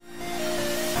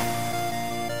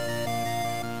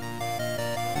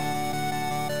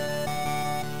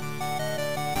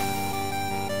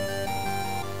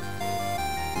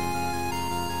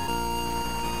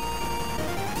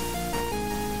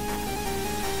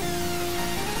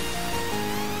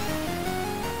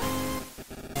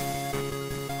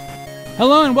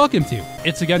Hello and welcome to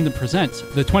It's Again to Present,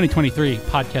 the 2023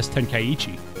 podcast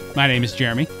Tenkaichi. My name is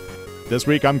Jeremy. This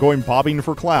week I'm going bobbing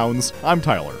for clowns. I'm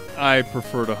Tyler. I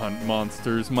prefer to hunt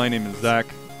monsters. My name is Zach.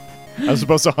 As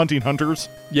opposed to hunting hunters?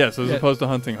 Yes, as opposed to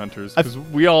hunting hunters. Because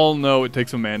we all know it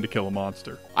takes a man to kill a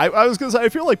monster. I was going to say, I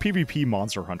feel like PvP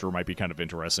Monster Hunter might be kind of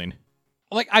interesting.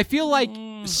 Like, I feel like,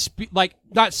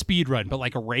 not speedrun, but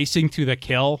like racing to the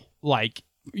kill, like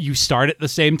you start at the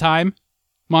same time.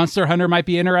 Monster Hunter might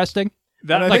be interesting.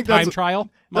 That, like time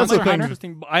trial. That's Monster Hunter.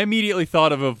 interesting. I immediately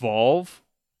thought of Evolve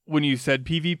when you said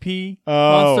PvP Oh,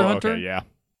 Monster Hunter. okay, yeah.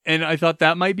 And I thought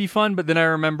that might be fun, but then I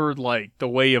remembered like the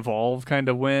way Evolve kind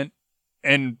of went.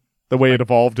 And The way it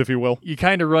evolved, if you will. you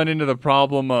kind of run into the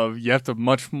problem of you have to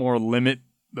much more limit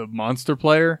the monster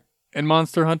player in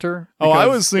Monster Hunter. Oh, I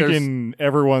because was thinking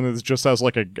everyone is just has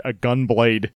like a gun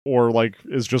blade or like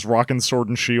is just rocking sword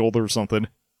and shield or something.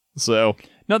 So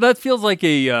No, that feels like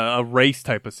a race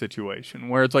type of situation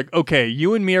where it's like, okay,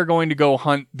 you and me are going to go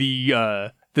hunt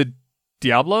the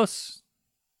Diablos.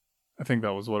 I think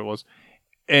that was what it was,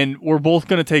 and we're both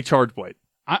going to take Charge Blade.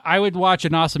 I would watch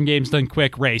an Awesome Games Done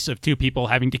Quick race of two people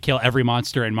having to kill every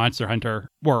monster in Monster Hunter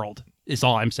world, is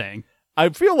all I'm saying. I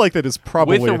feel like that is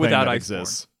probably With or a thing without that Iceborne?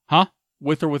 exists. Huh?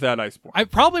 With or without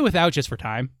Iceborne. Probably without, just for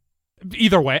time.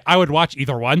 Either way, I would watch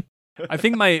either one. I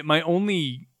think my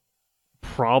only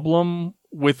problem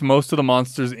with most of the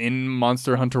monsters in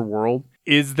Monster Hunter world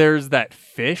is there's that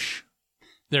fish.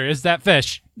 There is that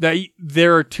fish.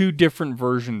 There are two different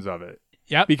versions of it.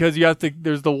 Yep. Because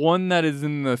there's the one that is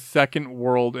in the second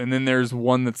world, and then there's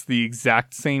one that's the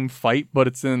exact same fight, but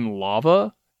it's in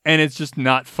lava, and it's just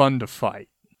not fun to fight.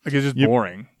 Like, it's just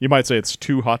boring. You might say it's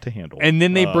too hot to handle. And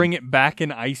then they bring it back in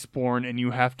Iceborne, and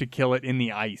you have to kill it in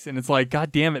the ice. And it's like,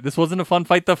 God damn it, this wasn't a fun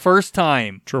fight the first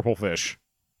time. Triple fish.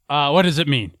 What does it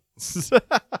mean?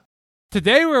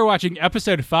 Today we're watching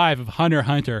episode 5 of Hunter x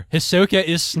Hunter, Hisoka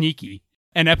is Sneaky.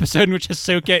 An episode in which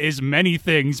Hisoka is many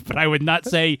things, but I would not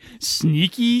say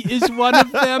sneaky is one of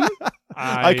them.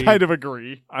 I kind of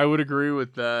agree. I would agree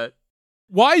with that.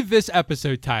 Why this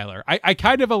episode, Tyler? I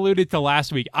kind of alluded to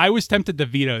last week. I was tempted to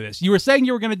veto this. You were saying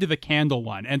you were going to do the candle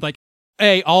one, and like,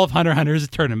 A, all of Hunter x Hunter is a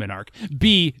tournament arc.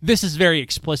 B, this is very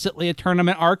explicitly a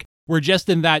tournament arc. We're just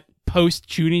in that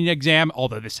post-tuning exam,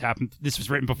 although this was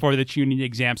written before the tuning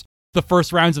exams. The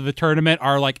first rounds of the tournament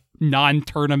are like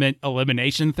non-tournament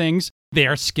elimination things. They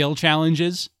are skill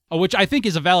challenges, which I think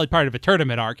is a valid part of a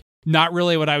tournament arc. Not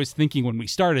really what I was thinking when we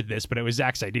started this, but it was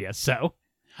Zach's idea, so.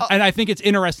 And I think it's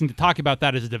interesting to talk about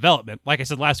that as a development. Like I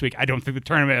said last week, I don't think the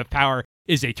Tournament of Power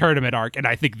is a tournament arc, and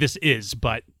I think this is,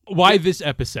 but why this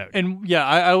episode? And yeah,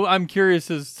 I'm curious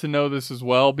as to know this as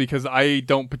well, because I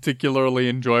don't particularly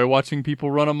enjoy watching people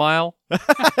run a mile.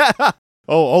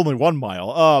 Oh, only 1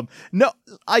 mile. No,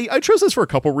 I chose this for a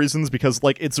couple reasons because,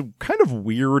 like, it's kind of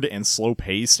weird and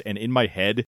slow-paced, and in my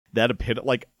head,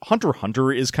 Hunter x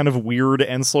Hunter is kind of weird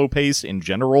and slow-paced in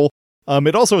general.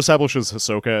 It also establishes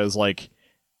Hisoka as, like,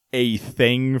 a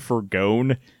thing for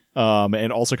Gon,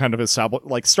 and also kind of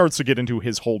starts to get into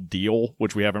his whole deal,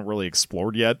 which we haven't really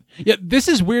explored yet. Yeah, this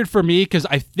is weird for me because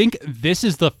I think this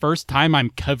is the first time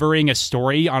I'm covering a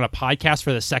story on a podcast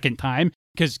for the second time.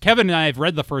 Because Kevin and I have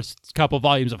read the first couple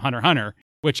volumes of Hunter x Hunter,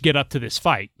 which get up to this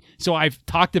fight. So I've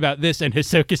talked about this and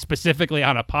Hisoka specifically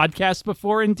on a podcast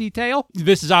before in detail.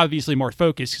 This is obviously more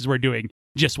focused because we're doing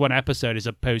just one episode as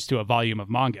opposed to a volume of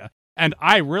manga. And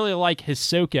I really like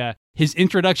Hisoka. His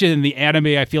introduction in the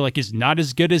anime, I feel like, is not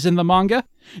as good as in the manga,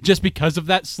 just because of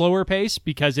that slower pace,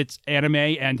 because it's anime,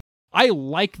 and I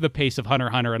like the pace of Hunter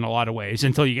x Hunter in a lot of ways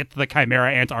until you get to the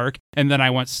Chimera Ant arc, and then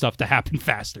I want stuff to happen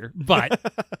faster. But...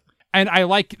 And I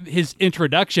like his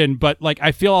introduction, but like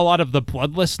I feel a lot of the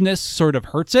bloodlessness sort of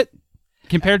hurts it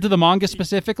compared to the manga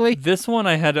specifically. This one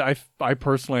I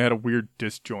personally had a weird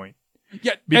disjoint.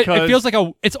 Yeah, because it feels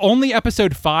like it's only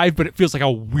episode 5, but it feels like a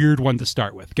weird one to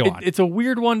start with. Go on. It's a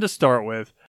weird one to start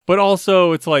with, but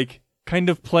also it's like kind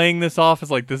of playing this off as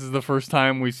like this is the first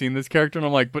time we've seen this character, and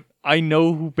I'm like, but I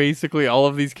know who basically all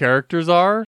of these characters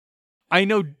are. I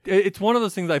know it's one of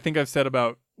those things I think I've said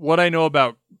about what I know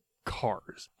about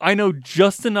cars. I know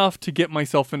just enough to get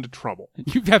myself into trouble.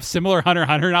 You have similar Hunter x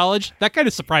Hunter knowledge? That kind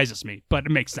of surprises me, but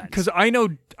it makes sense. Because I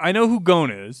know who Gon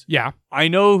is. Yeah. I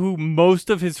know who most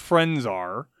of his friends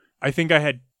are. I think I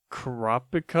had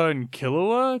Kurapika and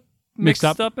Killua mixed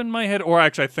up in my head. Or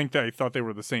actually, I thought they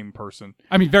were the same person.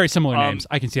 I mean, very similar names.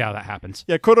 I can see how that happens.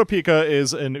 Yeah, Kurapika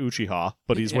is an Uchiha,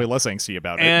 but he's way less angsty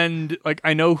about it. And like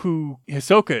I know who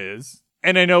Hisoka is.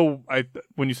 And I know,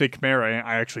 when you say Chimera,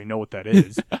 I actually know what that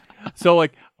is. So,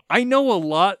 like, I know a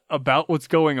lot about what's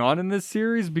going on in this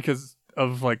series because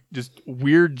of like just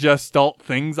weird gestalt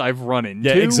things I've run into.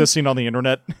 Yeah, existing on the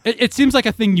internet. It seems like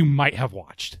a thing you might have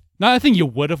watched. Not a thing you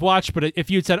would have watched, but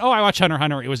if you'd said, oh, I watched Hunter x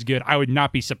Hunter, it was good, I would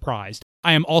not be surprised.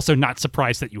 I am also not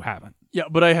surprised that you haven't. Yeah,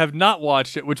 but I have not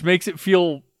watched it, which makes it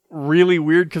feel really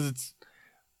weird because it's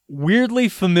weirdly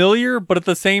familiar, but at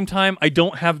the same time, I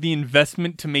don't have the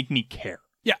investment to make me care.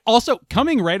 Yeah, also,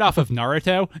 coming right off of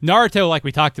Naruto, like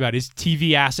we talked about, is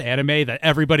TV-ass anime that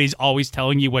everybody's always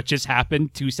telling you what just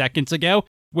happened 2 seconds ago.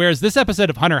 Whereas this episode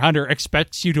of Hunter x Hunter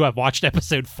expects you to have watched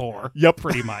episode 4. Yep.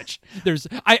 Pretty much.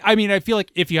 I mean, I feel like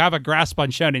if you have a grasp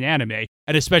on shonen anime,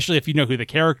 and especially if you know who the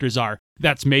characters are,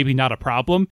 that's maybe not a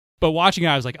problem. But watching it,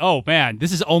 I was like, oh man,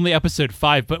 this is only episode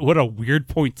 5, but what a weird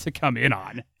point to come in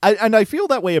on. And I feel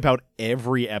that way about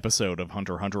every episode of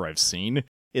Hunter x Hunter I've seen,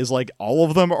 is like all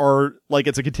of them are, like,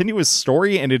 it's a continuous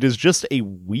story, and it is just a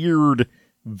weird,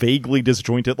 vaguely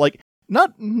disjointed, like,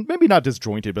 maybe not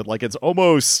disjointed, but like it's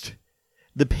almost...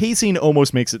 The pacing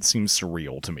almost makes it seem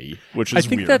surreal to me, which is weird. I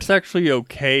think that's actually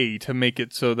okay to make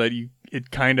it so that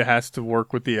it kind of has to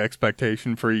work with the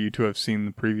expectation for you to have seen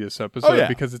the previous episode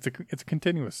because it's a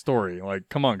continuous story. Like,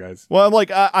 come on, guys. Well, like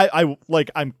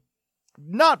I'm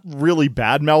not really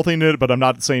bad mouthing it, but I'm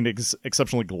not saying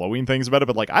exceptionally glowing things about it.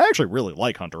 But like, I actually really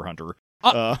like Hunter x Hunter.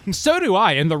 So do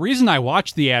I, and the reason I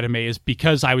watched the anime is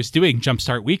because I was doing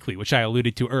Jumpstart Weekly, which I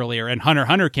alluded to earlier, and Hunter x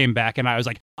Hunter came back, and I was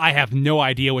like, I have no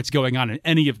idea what's going on in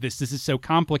any of this. This is so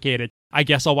complicated. I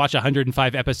guess I'll watch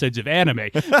 105 episodes of anime.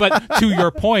 But to your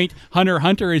point, Hunter x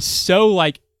Hunter is so,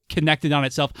 like, connected on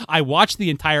itself. I watched the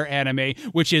entire anime,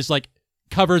 which is, like,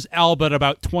 covers all but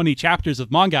about 20 chapters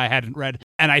of manga I hadn't read,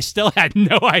 and I still had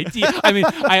no idea. I mean,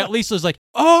 I at least was like,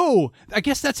 oh, I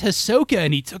guess that's Hisoka,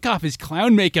 and he took off his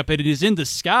clown makeup and it is in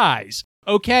disguise.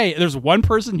 Okay, there's one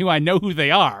person who I know who they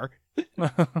are.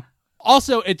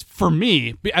 Also, it's for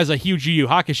me, as a huge Yu Yu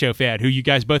Hakusho fan, who you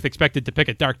guys both expected to pick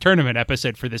a Dark Tournament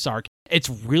episode for this arc, it's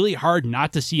really hard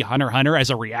not to see Hunter x Hunter as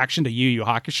a reaction to Yu Yu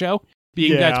Hakusho,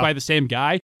 being that's by the same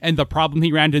guy. And the problem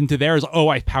he ran into there is, oh,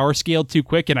 I power scaled too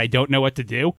quick and I don't know what to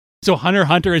do. So Hunter x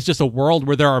Hunter is just a world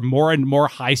where there are more and more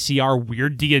high CR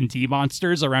weird D&D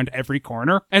monsters around every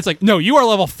corner. And it's like, no, you are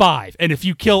level 5. And if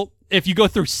you go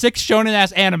through 6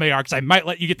 shonen-ass anime arcs, I might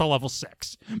let you get to level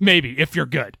 6. Maybe, if you're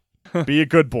good. Be a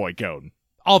good boy, Gon.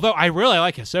 Although I really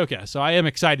like Hisoka, so I am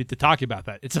excited to talk about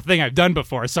that. It's a thing I've done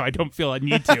before, so I don't feel a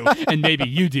need to. And maybe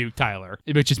you do, Tyler,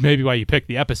 which is maybe why you picked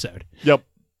the episode. Yep.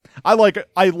 I like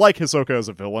Hisoka as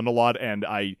a villain a lot, and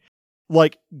I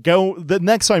like the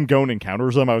next time Gon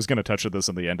encounters him, I was going to touch on this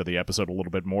in the end of the episode a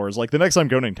little bit more, is like the next time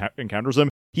Gon encounters him,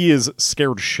 he is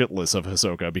scared shitless of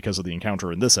Hisoka because of the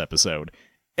encounter in this episode.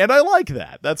 And I like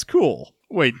that. That's cool.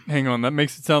 Wait, hang on. That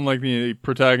makes it sound like the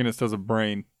protagonist has a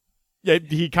brain. Yeah,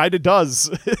 he kind of does,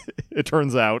 it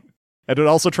turns out. And it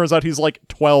also turns out he's like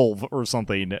 12 or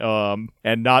something,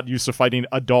 and not used to fighting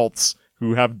adults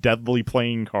who have deadly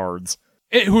playing cards.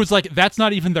 Who's like, that's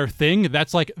not even their thing.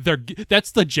 That's like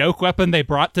that's the joke weapon they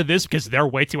brought to this because they're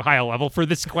way too high a level for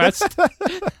this quest.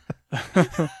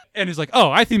 And he's like, oh,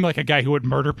 I seem like a guy who would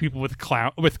murder people with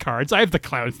cards. I have the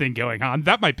clown thing going on.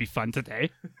 That might be fun today.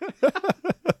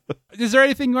 Is there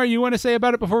anything more you want to say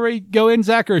about it before we go in,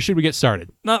 Zach, or should we get started?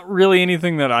 Not really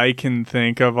anything that I can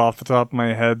think of off the top of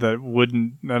my head that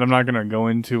I'm not going to go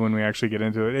into when we actually get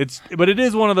into it. But it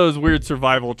is one of those weird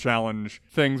survival challenge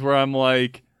things where I'm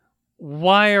like,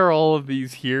 why are all of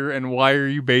these here, and why are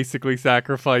you basically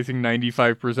sacrificing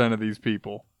 95% of these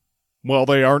people? Well,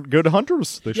 they aren't good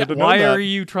hunters. They should have known that. Why are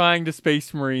you trying to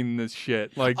Space Marine this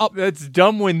shit? Like, that's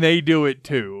dumb when they do it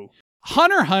too.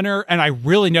 Hunter x Hunter, and I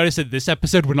really noticed it this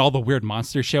episode when all the weird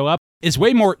monsters show up, is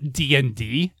way more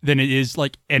D&D than it is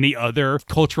like any other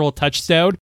cultural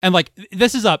touchstone. And like,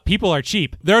 this is people are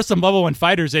cheap. There are some level 1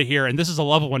 fighters in here, and this is a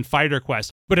level 1 fighter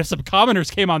quest. But if some commoners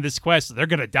came on this quest, they're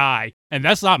gonna die. And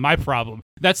that's not my problem.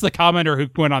 That's the commoner who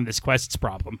went on this quest's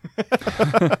problem.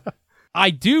 I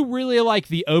do really like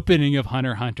the opening of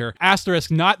Hunter x Hunter.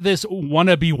 Asterisk, not this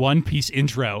wannabe One Piece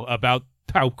intro about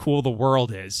how cool the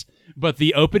world is. But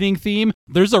the opening theme,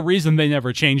 there's a reason they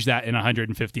never changed that in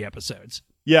 150 episodes.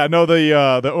 Yeah, no,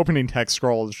 the opening text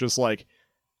scroll is just like,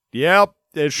 yep,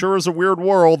 it sure is a weird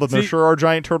world, and there sure are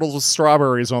giant turtles with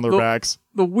strawberries on their backs.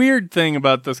 The weird thing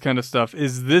about this kind of stuff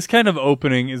is this kind of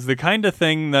opening is the kind of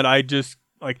thing that I just,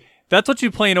 like, that's what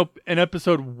you play in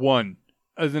episode 1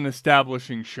 as an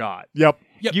establishing shot. Yep.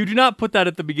 You do not put that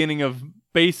at the beginning of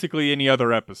basically any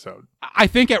other episode. I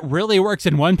think it really works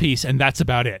in One Piece, and that's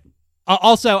about it.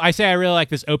 Also, I say I really like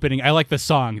this opening. I like the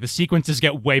song. The sequences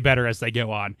get way better as they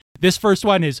go on. This first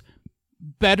one is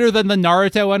better than the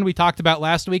Naruto one we talked about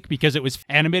last week because it was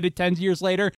animated 10 years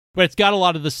later, but it's got a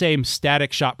lot of the same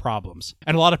static shot problems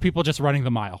and a lot of people just running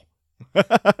the mile,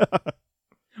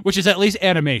 which is at least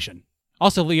animation.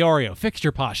 Also, Leorio, fix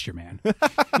your posture, man.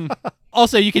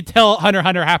 Also, you can tell Hunter x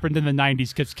Hunter happened in the 90s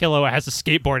because Killua has a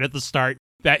skateboard at the start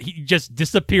that he just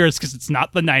disappears because it's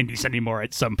not the 90s anymore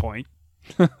at some point.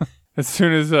 As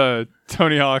soon as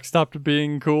Tony Hawk stopped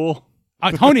being cool.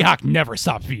 Tony Hawk never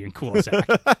stopped being cool, Zach.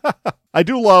 I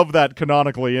do love that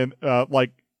canonically, and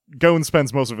Gon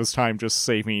spends most of his time just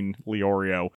saving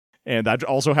Leorio, and that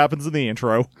also happens in the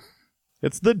intro.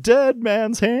 It's the dead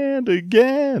man's hand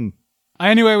again.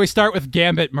 Anyway, we start with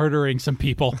Gambit murdering some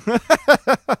people.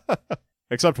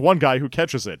 Except one guy who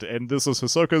catches it, and this is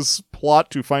Hisoka's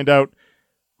plot to find out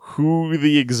who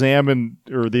the exam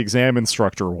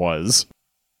instructor was.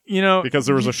 Because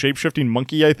there was a shape-shifting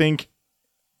monkey, I think.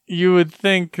 You would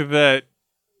think that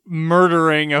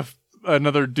murdering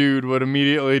another dude would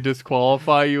immediately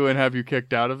disqualify you and have you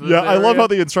kicked out of this area. I love how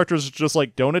the instructor's just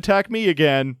like, don't attack me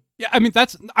again. Yeah, I mean,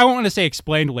 I won't want to say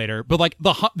explained later, but like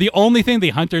the only thing the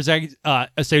Hunters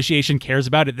Association cares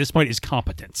about at this point is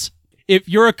competence. If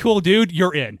you're a cool dude,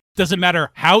 you're in. Doesn't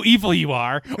matter how evil you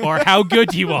are or how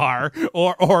good you are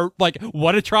or like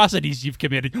what atrocities you've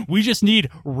committed. We just need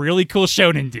really cool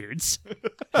shonen dudes.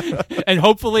 And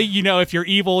hopefully, if you're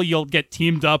evil, you'll get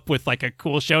teamed up with like a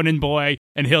cool shonen boy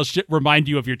and he'll remind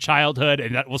you of your childhood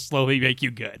and that will slowly make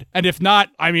you good. And if not,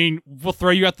 I mean, we'll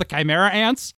throw you at the Chimera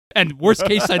Ants. And worst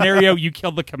case scenario, you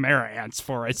kill the Chimera Ants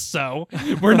for us. So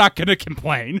we're not going to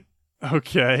complain.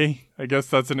 Okay, I guess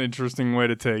that's an interesting way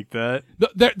to take that.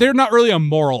 They're not really a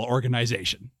moral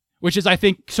organization, which is, I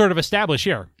think, sort of established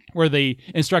here, where the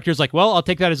instructor's like, well, I'll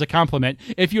take that as a compliment.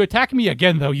 If you attack me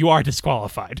again, though, you are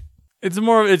disqualified.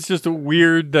 It's just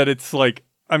weird that it's like,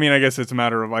 I mean, I guess it's a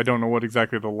matter of, I don't know what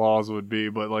exactly the laws would be,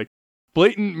 but like,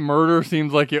 blatant murder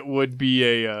seems like it would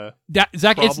be a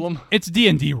Zach, problem. It's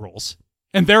D&D rules,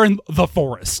 and they're in the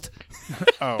forest.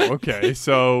 Oh, okay.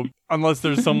 So unless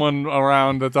there's someone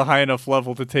around that's a high enough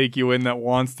level to take you in that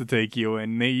wants to take you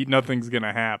in, nothing's going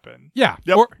to happen. Yeah.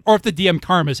 Yep. Or if the DM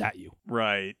karma's at you.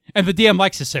 Right. And the DM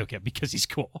likes Hisoka because he's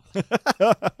cool.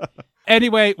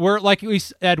 Anyway, like we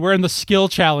said, we're in the skill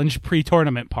challenge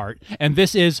pre-tournament part. And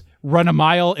this is run a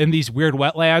mile in these weird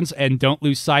wetlands and don't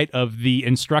lose sight of the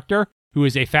instructor, who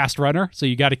is a fast runner, so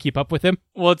you got to keep up with him.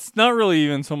 Well, it's not really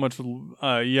even so much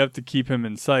you have to keep him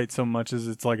in sight so much as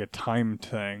it's like a time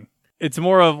thing. It's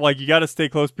more of like, you got to stay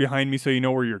close behind me so you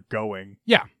know where you're going.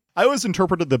 Yeah. I always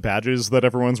interpreted the badges that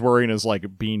everyone's wearing as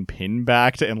like being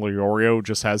pin-backed, and Leorio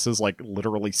just has his like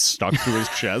literally stuck to his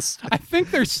chest. I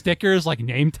think they're stickers, like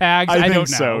name tags. I think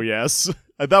don't know. So, yes.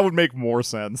 That would make more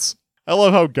sense. I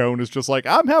love how Gon is just like,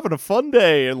 I'm having a fun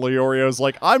day, and Leorio's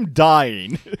like, I'm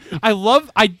dying.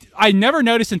 I never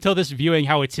noticed until this viewing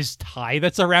how it's his tie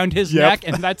that's around his neck,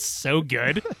 and that's so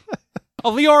good.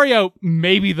 Leorio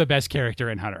may be the best character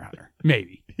in Hunter x Hunter.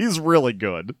 Maybe. He's really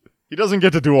good. He doesn't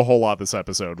get to do a whole lot this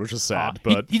episode, which is sad,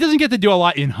 but... He doesn't get to do a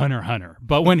lot in Hunter x Hunter,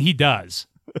 but when he does...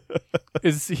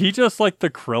 Is he just like the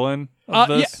Krillin of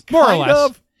this? Yeah, more or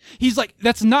less. He's like,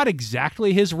 that's not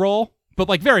exactly his role, but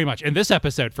like very much. In this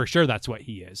episode, for sure, that's what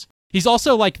he is. He's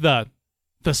also like the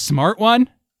smart one.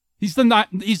 He's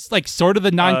like sort of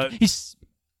the non...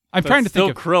 I'm trying to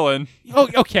think of... Krillin. Oh,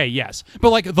 okay, yes. But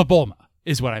like the Bulma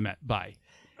is what I meant by...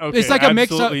 Okay, it's like a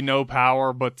mix of absolutely no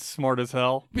power, but smart as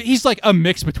hell. He's like a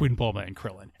mix between Bulma and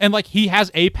Krillin. And like he has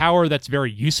a power that's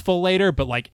very useful later, but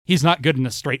like he's not good in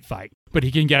a straight fight. But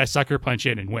he can get a sucker punch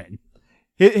in and win.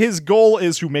 His goal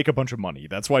is to make a bunch of money.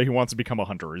 That's why he wants to become a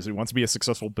hunter. He wants to be a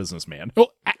successful businessman.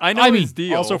 Well, I know his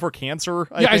deal. Also for cancer,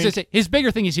 I was think. gonna say, his bigger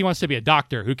thing is he wants to be a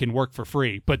doctor who can work for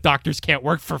free, but doctors can't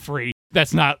work for free.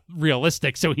 That's not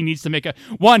realistic. So he needs to make a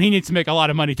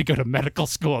lot of money to go to medical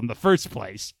school in the first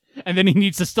place. And then he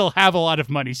needs to still have a lot of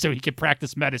money so he can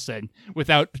practice medicine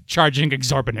without charging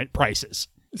exorbitant prices.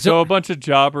 So a bunch of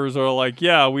jobbers are like,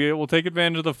 yeah, we will take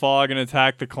advantage of the fog and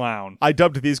attack the clown. I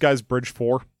dubbed these guys Bridge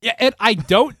 4. Yeah, and I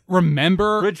don't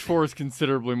remember... Bridge 4 is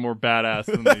considerably more badass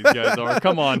than these guys are.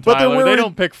 Come on, Tyler. They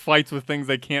don't pick fights with things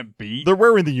they can't beat. They're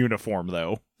wearing the uniform,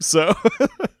 though. So...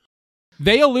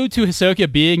 They allude to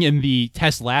Hisoka being in the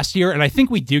test last year, and I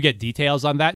think we do get details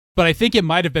on that. But I think it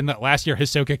might have been that last year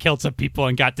Hisoka killed some people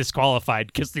and got disqualified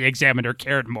because the examiner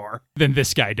cared more than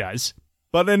this guy does.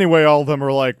 But anyway, all of them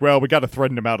are like, well, we got to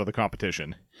threaten him out of the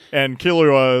competition. And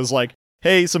Killua is like,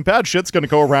 hey, some bad shit's going to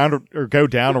go around or go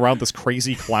down around this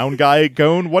crazy clown guy.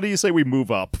 Gon, what do you say we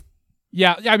move up?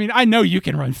 Yeah, I mean, I know you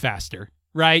can run faster.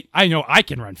 right? I know I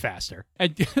can run faster.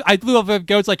 And I love it.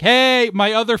 Goat's like, hey,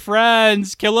 my other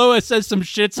friends, Killua says some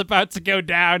shit's about to go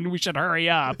down. We should hurry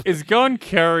up. Is Gon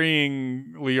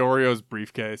carrying Leorio's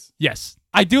briefcase? Yes.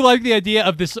 I do like the idea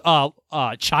of this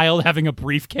child having a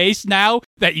briefcase now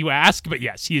that you ask, but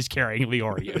yes, he is carrying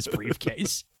Leorio's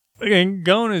briefcase. And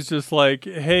Gon is just like,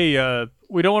 hey,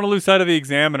 we don't want to lose sight of the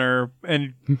examiner.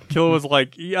 And Killua's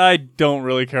like, yeah, I don't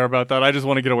really care about that. I just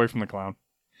want to get away from the clown.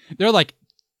 They're like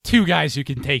 2 guys who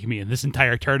can take me in this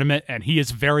entire tournament, and he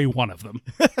is very one of them.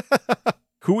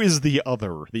 Who is the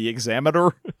other? The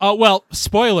examiner? Well,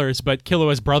 spoilers, but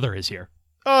Killua's brother is here.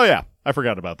 Oh, yeah. I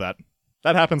forgot about that.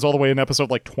 That happens all the way in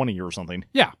episode like 20 or something.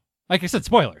 Yeah. Like I said,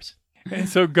 spoilers. And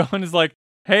so Gon is like,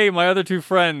 hey, my other 2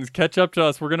 friends, catch up to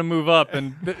us. We're going to move up.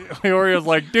 And Leorio's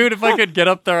like, dude, if I could get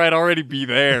up there, I'd already be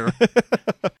there.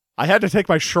 I had to take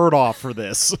my shirt off for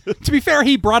this. To be fair,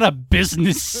 he brought a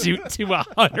business suit to a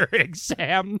hunter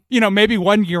exam. You know, maybe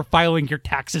one year filing your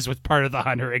taxes was part of the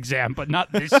hunter exam, but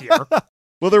not this year.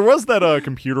 Well, there was that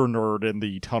computer nerd in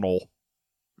the tunnel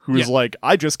who's like,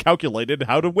 I just calculated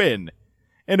how to win.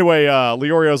 Anyway,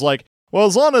 Leorio's like, well,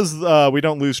 as long as we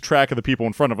don't lose track of the people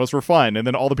in front of us, we're fine. And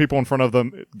then all the people in front of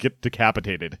them get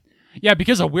decapitated. Yeah,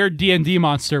 because a weird D&D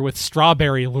monster with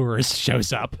strawberry lures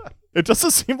shows up. It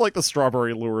doesn't seem like the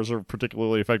strawberry lures are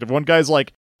particularly effective. One guy's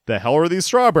like, the hell are these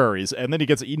strawberries? And then he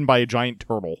gets eaten by a giant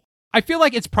turtle. I feel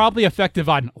like it's probably effective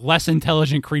on less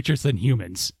intelligent creatures than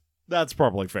humans. That's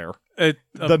probably fair.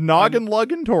 The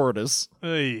noggin-luggin tortoise.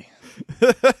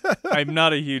 I'm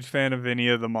not a huge fan of any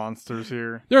of the monsters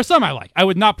here. There are some I like. I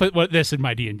would not put this in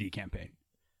my D&D campaign.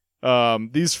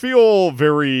 These feel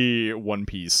very One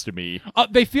Piece to me.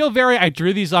 They feel very, I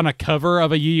drew these on a cover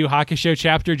of a Yu Yu Hakusho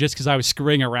chapter just because I was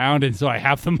screwing around, and so I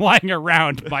have them lying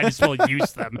around. Might as well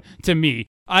use them to me.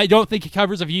 I don't think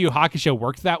covers of Yu Yu Hakusho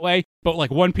work that way, but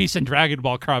like One Piece and Dragon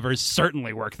Ball covers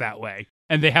certainly work that way.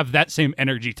 And they have that same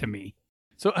energy to me.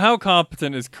 So how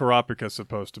competent is Kurapika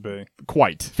supposed to be?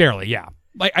 Quite. Fairly, yeah.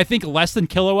 Like I think less than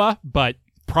Killua, but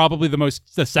probably the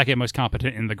second most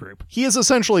competent in the group. He is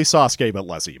essentially Sasuke, but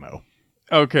less emo.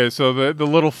 Okay, so the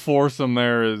little foursome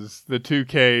there is the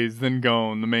 2Ks, then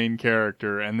Gon, the main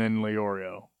character, and then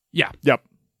Leorio. Yeah. Yep.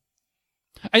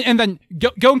 And then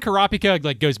Gon Kurapika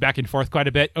like goes back and forth quite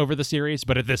a bit over the series,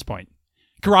 but at this point,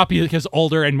 Kurapika is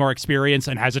older and more experienced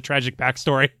and has a tragic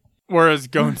backstory. Whereas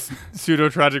Gon's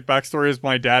pseudo-tragic backstory is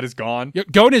my dad is gone.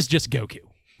 Gon is just Goku.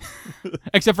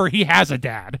 Except for he has a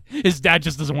dad. His dad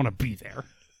just doesn't want to be there.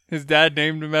 His dad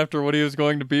named him after what he was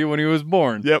going to be when he was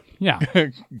born. Yep. Yeah.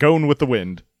 Gon with the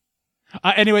wind.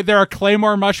 Anyway, there are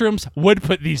claymore mushrooms. Would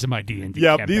put these in my D&D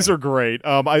Yeah, campaign. these are great.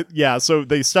 So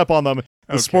they step on them,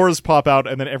 the spores pop out,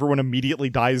 and then everyone immediately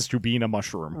dies to being a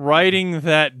mushroom. Writing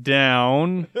that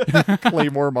down.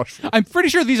 Claymore mushroom. I'm pretty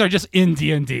sure these are just in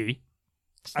D&D.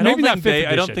 I don't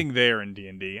think they're in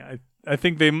D&D. I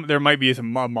think there might be a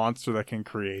monster that can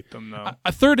create them, though.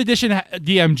 A 3rd edition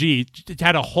DMG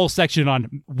had a whole section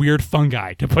on weird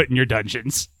fungi to put in your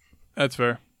dungeons. That's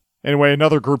fair. Anyway,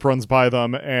 another group runs by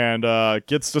them and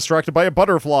gets distracted by a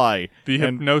butterfly. The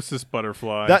hypnosis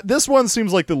butterfly. This one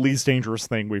seems like the least dangerous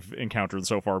thing we've encountered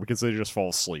so far because they just fall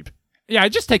asleep. Yeah, it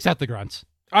just takes out the grunts.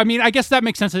 I mean, I guess that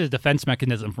makes sense as a defense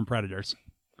mechanism from predators.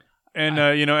 And,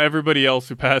 everybody else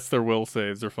who passed their will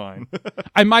saves are fine.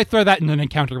 I might throw that in an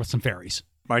encounter with some fairies.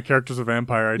 My character's a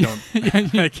vampire.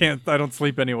 I don't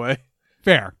sleep anyway.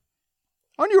 Fair.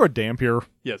 Aren't you a Dampier?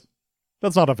 Yes.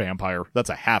 That's not a vampire. That's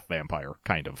a half vampire,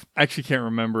 kind of. I actually can't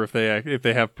remember if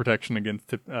they have protection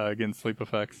against sleep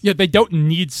effects. Yeah, they don't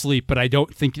need sleep, but I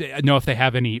don't know if they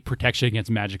have any protection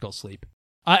against magical sleep.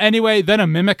 Anyway, then a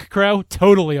mimic crow,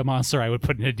 totally a monster I would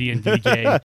put in a D&D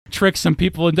game. Trick some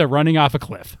people into running off a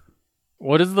cliff.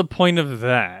 What is the point of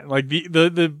that? Like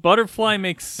the butterfly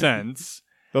makes sense.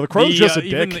 No, the crow's just a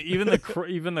dick.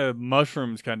 Even the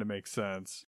mushrooms kind of make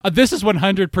sense. This is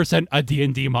 100% a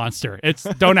D&D monster. It's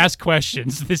don't ask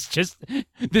questions.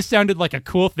 This sounded like a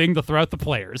cool thing to throw at the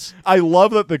players. I love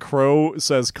that the crow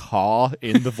says "caw"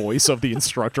 in the voice of the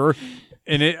instructor.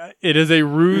 And it is a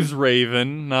ruse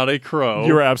raven, not a crow.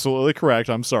 You're absolutely correct.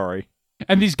 I'm sorry.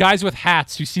 And these guys with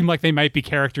hats who seem like they might be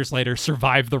characters later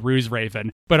survive the ruse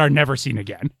raven, but are never seen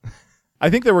again. I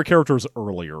think they were characters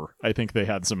earlier. I think they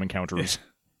had some encounters.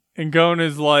 And Gon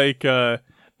is like,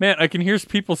 man, I can hear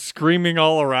people screaming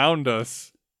all around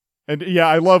us. And yeah,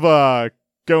 I love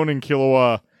Gon and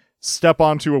Killua step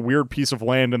onto a weird piece of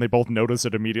land and they both notice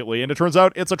it immediately. And it turns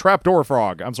out it's a trapdoor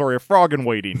frog. I'm sorry, a frog in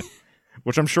waiting,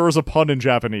 which I'm sure is a pun in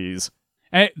Japanese.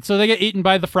 And so they get eaten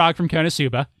by the frog from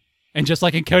Konosuba. And just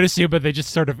like in Konosuba, they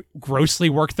just sort of grossly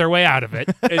work their way out of it.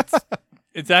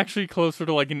 It's actually closer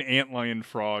to like an antlion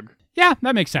frog. Yeah,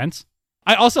 that makes sense.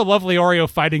 I also love Leorio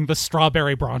fighting the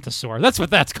strawberry brontosaur. That's what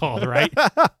that's called, right?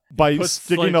 By Puts,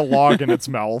 sticking a log in its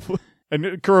mouth. And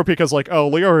Kurapika's like, oh,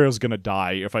 Leorio's gonna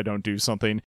die if I don't do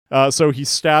something. So he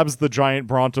stabs the giant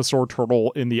brontosaur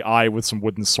turtle in the eye with some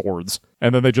wooden swords.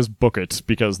 And then they just book it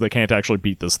because they can't actually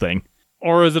beat this thing.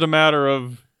 Or is it a matter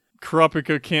of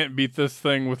Kurapika can't beat this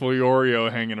thing with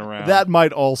Leorio hanging around? That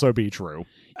might also be true.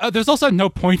 There's also no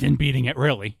point in beating it,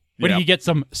 really. When you get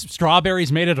some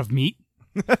strawberries made out of meat.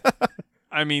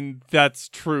 I mean, that's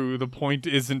true. The point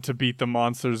isn't to beat the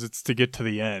monsters, it's to get to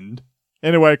the end.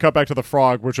 Anyway, cut back to the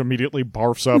frog, which immediately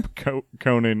barfs up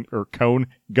Gon and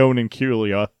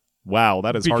Kulia. Wow,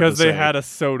 that is hard to say. Because they had a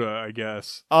soda, I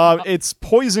guess. It's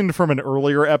poisoned from an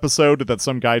earlier episode that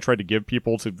some guy tried to give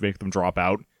people to make them drop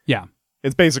out. Yeah.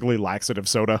 It's basically laxative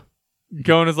soda.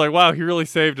 Gon is like, wow, he really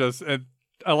saved us. And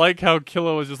I like how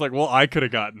Killua was just like, well, I could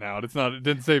have gotten out. It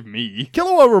didn't save me.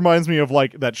 Killua reminds me of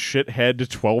like that shithead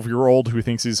 12-year-old who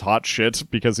thinks he's hot shit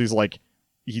because he's like,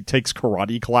 he takes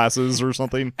karate classes or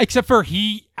something. Except for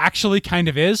he actually kind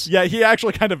of is. Yeah, he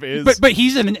actually kind of is. But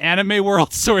he's in an anime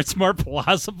world, so it's more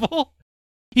plausible.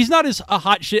 He's not as a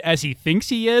hot shit as he thinks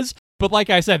he is, but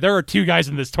like I said, there are 2 guys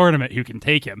in this tournament who can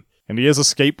take him. And he is a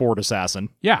skateboard assassin.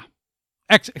 Yeah.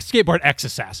 Skateboard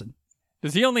ex-assassin.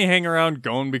 Does he only hang around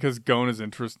Gon because Gon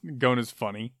is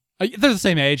funny? They're the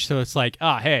same age, so it's like,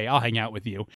 hey, I'll hang out with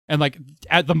you. And like,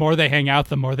 the more they hang out,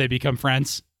 the more they become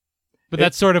friends. But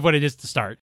that's sort of what it is to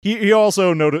start. He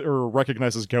also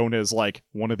recognizes Gon as like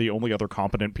one of the only other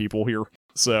competent people here.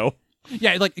 So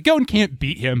yeah, like Gon can't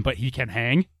beat him, but he can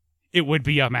hang. It would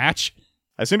be a match.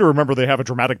 I seem to remember they have a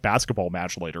dramatic basketball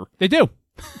match later. They do.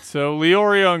 So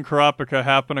Leorio and Kurapika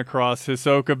happen across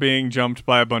Hisoka being jumped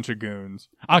by a bunch of goons.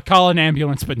 I'll call an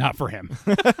ambulance, but not for him.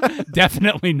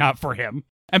 Definitely not for him.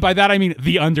 And by that I mean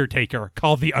the Undertaker.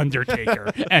 Call the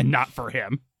Undertaker, and not for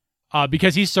him.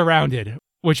 Because he's surrounded,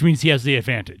 which means he has the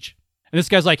advantage. And this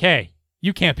guy's like, hey,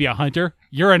 you can't be a hunter.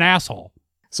 You're an asshole.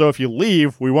 So if you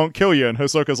leave, we won't kill you. And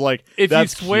Hisoka's like, if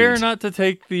that's you swear cute. not to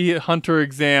take the hunter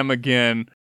exam again,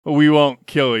 we won't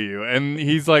kill you. And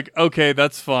he's like, okay,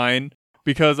 that's fine,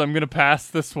 because I'm going to pass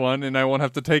this one and I won't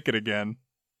have to take it again.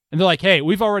 And they're like, hey,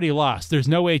 we've already lost. There's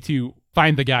no way to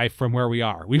find the guy from where we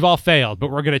are. We've all failed, but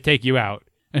we're going to take you out.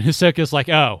 And Hisoka's like,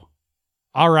 oh,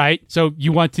 all right. So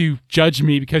you want to judge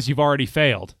me because you've already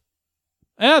failed.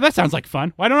 That sounds like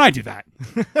fun. Why don't I do that?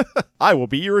 I will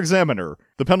be your examiner.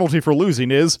 The penalty for losing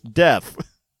is death.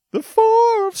 The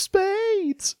 4 of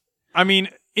spades. I mean,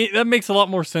 that makes a lot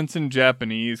more sense in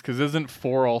Japanese, because isn't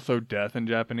 4 also death in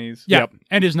Japanese? Yeah, yep.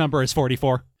 And his number is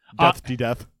 44. Death to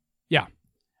death. Yeah.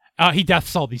 He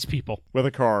deaths all these people. With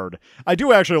a card. I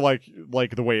do actually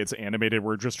like the way it's animated,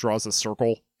 where it just draws a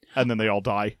circle, and then they all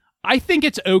die. I think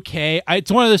it's okay.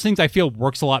 It's one of those things I feel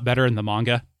works a lot better in the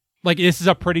manga. Like, this is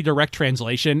a pretty direct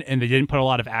translation, and they didn't put a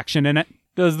lot of action in it.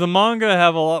 Does the manga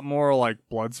have a lot more, like,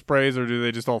 blood sprays, or do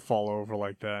they just all fall over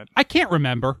like that? I can't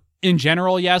remember. In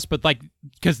general, yes, but, like,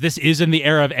 because this is in the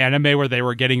era of anime where they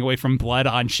were getting away from blood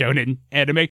on shonen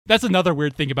anime. That's another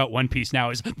weird thing about One Piece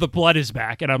now, is the blood is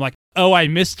back, and I'm like, oh, I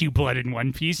missed you, blood in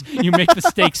One Piece. You make the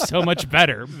stakes so much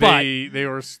better. But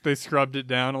they scrubbed it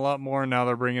down a lot more, and now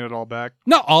they're bringing it all back.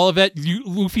 Not all of it.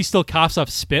 Luffy still coughs up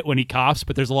spit when he coughs,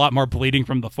 but there's a lot more bleeding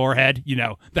from the forehead. You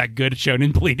know, that good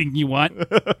shonen bleeding you want.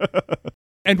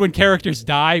 And when characters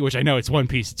die, which I know it's One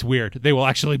Piece, it's weird, they will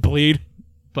actually bleed.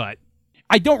 But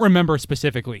I don't remember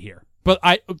specifically here. But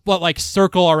like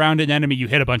circle around an enemy, you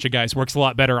hit a bunch of guys, works a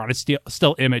lot better on a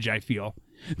still image, I feel,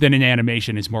 than in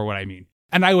animation is more what I mean.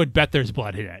 And I would bet there's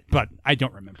blood in it, but I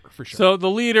don't remember for sure. So the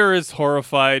leader is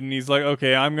horrified, and he's like,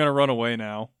 okay, I'm going to run away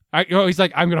now. He's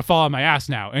like, I'm going to fall on my ass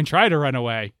now and try to run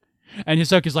away. And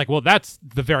Hisoka's like, well, that's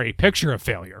the very picture of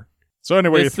failure. So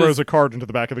anyway, he throws a card into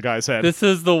the back of the guy's head. This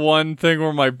is the one thing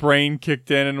where my brain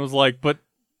kicked in and was like, but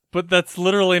that's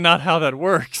literally not how that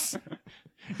works.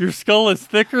 Your skull is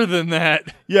thicker than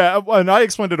that. Yeah, and I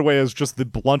explained it away as just the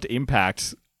blunt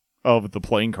impact of the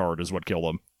playing card is what killed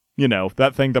him. You know,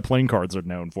 that thing that playing cards are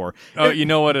known for. Oh, you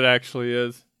know what it actually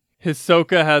is?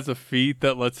 Hisoka has a feat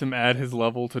that lets him add his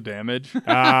level to damage.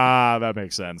 That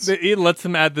makes sense. It lets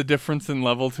him add the difference in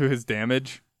level to his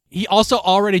damage. He also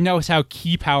already knows how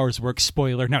key powers work,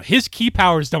 spoiler. Now, his key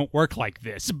powers don't work like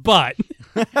this, but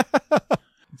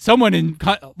someone in,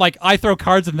 like, I throw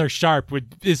cards and they're sharp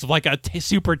is like a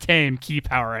super tame key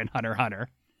power in Hunter x Hunter.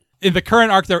 In the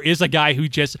current arc, there is a guy who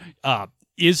just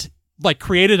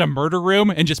created a murder room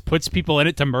and just puts people in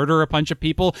it to murder a bunch of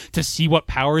people to see what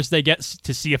powers they get,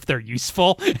 to see if they're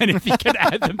useful and if he can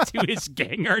add them to his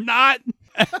gang or not.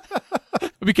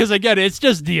 Because again, it's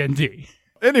just D&D.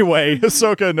 Anyway,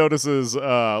 Hisoka notices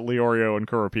Leorio and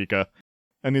Kurapika.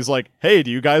 And he's like, hey, do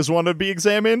you guys want to be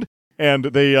examined? And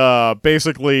they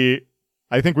basically,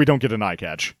 I think we don't get an eye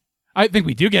catch. I think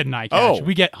we do get an eye catch. Oh.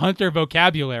 We get hunter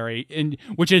vocabulary,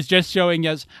 which is just showing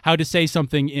us how to say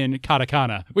something in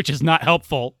katakana, which is not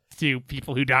helpful to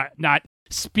people who do not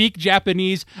speak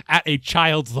Japanese at a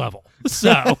child's level.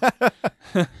 So,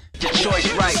 Your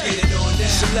choice right.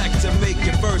 Select to make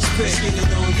your first pick.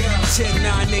 10,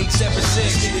 9, 8, 7,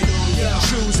 6.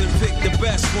 Choose and pick the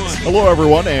best one. Hello,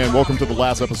 everyone, and welcome to the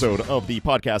last episode of the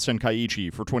podcast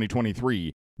Tenkaichi for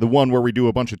 2023. The one where we do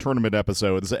a bunch of tournament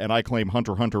episodes, and I claim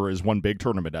Hunter x Hunter is one big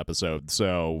tournament episode,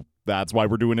 so that's why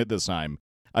we're doing it this time.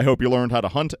 I hope you learned how to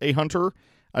hunt a hunter,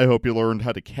 I hope you learned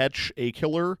how to catch a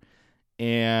killer,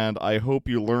 and I hope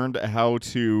you learned how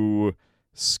to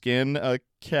skin a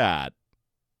cat.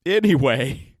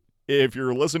 Anyway, if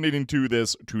you're listening to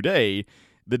this today,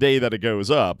 the day that it goes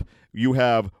up, you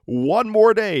have one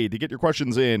more day to get your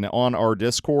questions in on our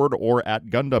Discord or at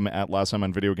Gundam at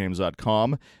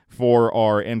lasttimeonvideogames.com for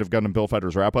our End of Gundam Build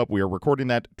Fighters wrap-up. We are recording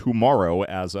that tomorrow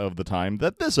as of the time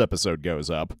that this episode goes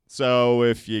up. So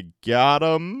if you got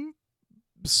 'em,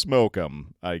 smoke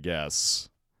 'em, I guess.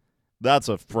 That's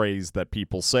a phrase that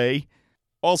people say.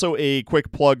 Also, a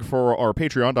quick plug for our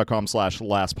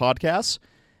patreon.com/lastpodcast,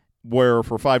 where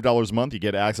for $5 a month you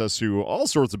get access to all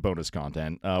sorts of bonus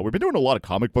content. We've been doing a lot of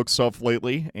comic book stuff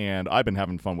lately, and I've been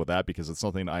having fun with that because it's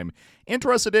something I'm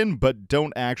interested in but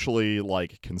don't actually,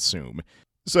 consume.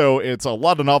 So it's a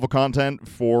lot of novel content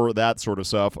for that sort of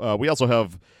stuff. We also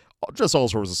have just all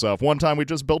sorts of stuff. One time we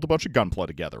just built a bunch of gunpla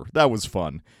together. That was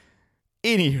fun.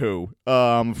 Anywho,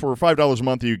 for $5 a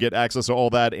month, you get access to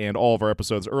all that and all of our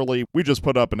episodes early. We just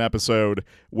put up an episode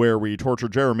where we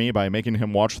tortured Jeremy by making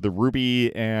him watch the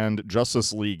Ruby and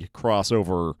Justice League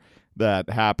crossover that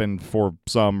happened for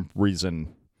some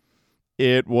reason.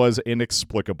 It was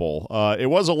inexplicable.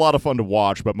 It was a lot of fun to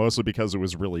watch, but mostly because it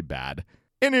was really bad.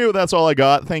 Anywho, that's all I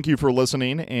got. Thank you for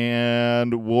listening,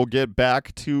 and we'll get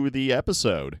back to the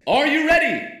episode. Are you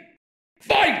ready?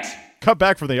 Fight! Cut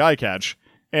back from the eye catch.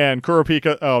 And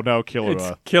Kurapika,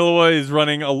 Killua. Killua is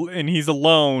running, and he's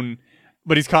alone,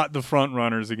 but he's caught the front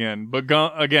runners again. But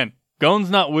Gon's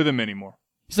not with him anymore.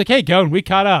 he's like, hey, Gon, we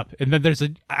caught up. And then there's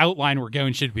an outline where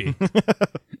Gon should be.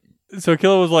 So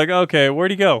Killua was like, okay,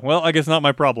 where'd he go? Well, I guess not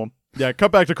my problem. Yeah,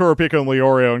 cut back to Kurapika and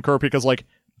Leorio, and Kurapika's like,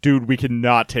 dude, we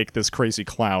cannot take this crazy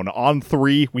clown. On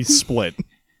 3, we split.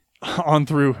 On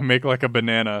through, make like a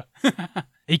banana.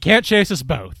 He can't chase us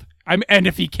both. And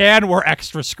if he can, we're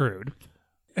extra screwed.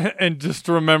 And just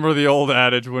remember the old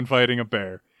adage when fighting a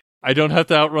bear. I don't have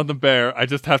to outrun the bear, I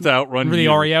just have to outrun Remember the you.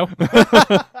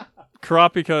 Oreo?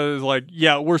 Kurapika is like,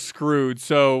 yeah, we're screwed.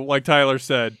 So, like Tyler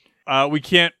said, we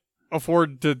can't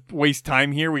afford to waste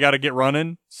time here. We got to get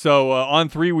running. So, on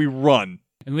 3, we run.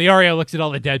 And Leorio looks at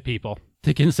all the dead people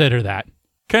to consider that.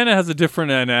 Kind of has a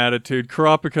different attitude.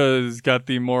 Kurapika's got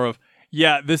the more of,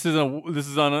 yeah, this is an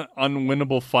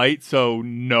unwinnable fight, so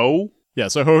no. Yeah,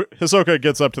 so Hisoka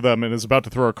gets up to them and is about to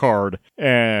throw a card,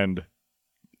 and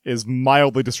is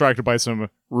mildly distracted by some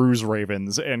ruse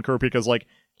ravens, and Kurapika's like,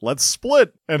 let's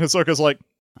split! And Hisoka's like,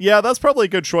 yeah, that's probably a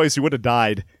good choice, you would have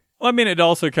died. Well, I mean, it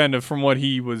also kind of, from what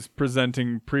he was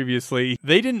presenting previously,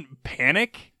 they didn't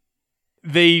panic.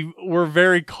 They were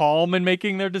very calm in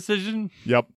making their decision.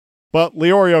 Yep. But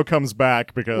Leorio comes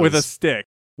back because... With a stick.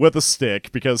 With a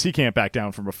stick, because he can't back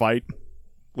down from a fight.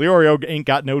 Leorio ain't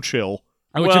got no chill.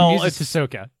 Which amuses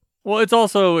Hisoka. Well, it's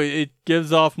also, it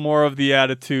gives off more of the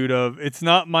attitude of, it's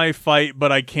not my fight,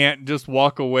 but I can't just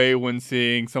walk away when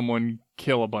seeing someone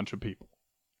kill a bunch of people.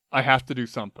 I have to do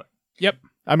something. Yep.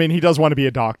 I mean, he does want to be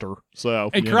a doctor, so...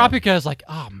 And Kurapika is like,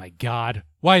 oh my god,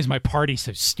 why is my party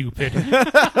so stupid?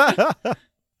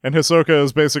 And Hisoka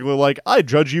is basically like, I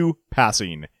judge you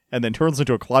passing, and then turns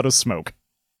into a cloud of smoke.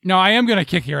 No, I am going to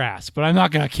kick your ass, but I'm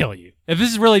not going to kill you. If this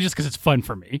is really just because it's fun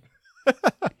for me.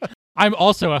 I'm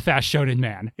also a fast shonen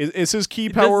man. Is his key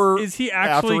power is he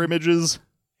actually, after images?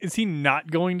 Is he not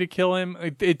going to kill him?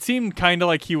 It seemed kind of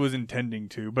like he was intending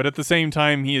to, but at the same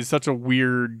time, he is such a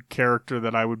weird character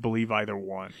that I would believe either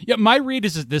one. Yeah, my read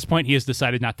is at this point he has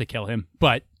decided not to kill him,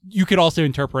 but you could also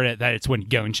interpret it that it's when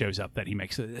Gon shows up that he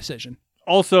makes the decision.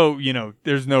 Also,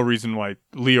 there's no reason why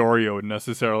Leorio would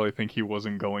necessarily think he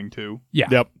wasn't going to. Yeah.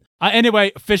 Yep.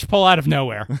 Anyway, fish pull out of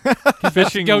nowhere.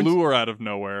 Fishing lure out of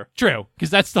nowhere. True, because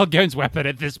that's still Gon's weapon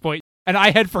at this point. And I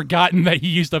had forgotten that he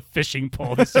used a fishing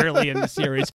pole this early in the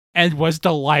series and was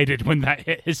delighted when that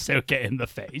hit Hisoka in the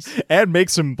face. And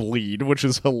makes him bleed, which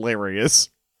is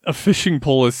hilarious. A fishing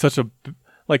pole is such a...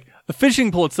 the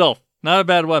fishing pole itself, not a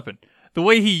bad weapon. The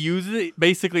way he uses it,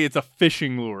 basically it's a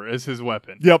fishing lure as his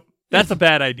weapon. Yep. That's a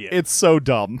bad idea. It's so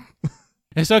dumb.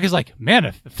 Hisoka's like, man,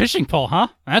 a fishing pole, huh?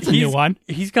 That's a new one.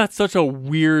 He's got such a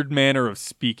weird manner of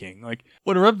speaking. Like,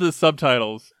 when I read the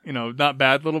subtitles, not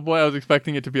bad little boy, I was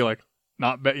expecting it to be like,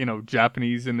 not bad,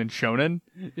 Japanese and then shonen.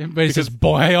 But he says,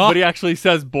 boyo. But he actually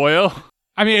says boyo.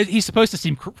 I mean, he's supposed to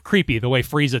seem creepy the way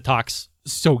Frieza talks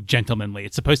so gentlemanly.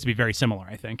 It's supposed to be very similar,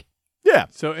 I think. Yeah.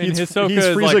 So in he's Hisoka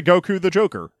Frieza, is like, Goku, the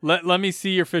Joker. Let me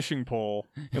see your fishing pole.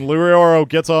 And Leoro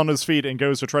gets on his feet and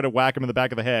goes to try to whack him in the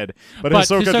back of the head. But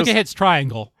Hisoka hits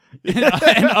triangle and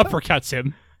uppercuts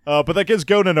him. But that gives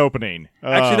Gon an opening.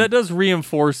 Actually, that does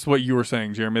reinforce what you were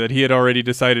saying, Jeremy, that he had already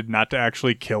decided not to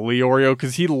actually kill Leorio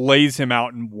because he lays him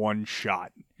out in one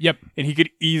shot. Yep. And he could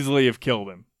easily have killed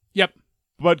him. Yep.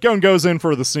 But Gon goes in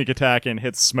for the sneak attack and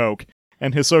hits Smoke.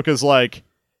 And Hisoka's like,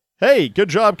 hey, good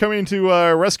job coming to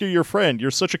rescue your friend. You're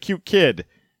such a cute kid.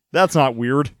 That's not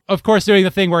weird. Of course, doing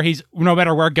the thing where no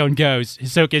matter where Gon goes,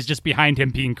 Hisoka is just behind him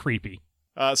being creepy.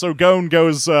 So Gon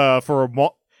goes for a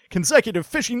consecutive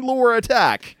fishing lure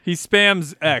attack. He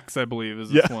spams X, I believe,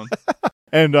 is this one.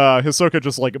 And Hisoka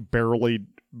just barely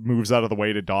moves out of the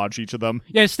way to dodge each of them.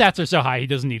 Yeah, his stats are so high he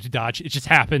doesn't need to dodge. It just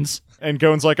happens. And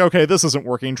Gon's like, okay, this isn't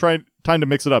working. Time to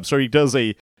mix it up. So he does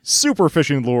a super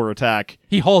fishing lure attack.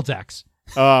 He holds X.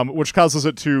 Which causes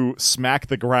it to smack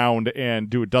the ground and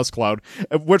do a dust cloud,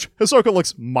 which Hisoka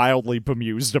looks mildly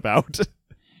bemused about.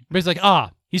 But he's like,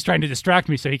 he's trying to distract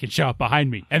me so he can show up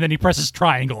behind me. And then he presses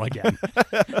triangle again.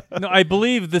 No, I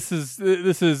believe this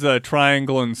is a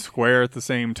triangle and square at the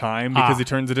same time because he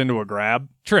turns it into a grab.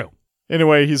 True.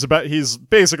 Anyway, he's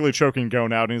basically choking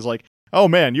Gon out, and he's like, oh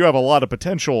man, you have a lot of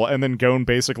potential. And then Gon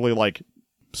basically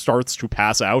starts to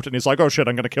pass out, and he's like, oh shit,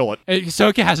 I'm gonna kill it.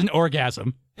 Hisoka has an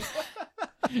orgasm.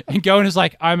 And Gon is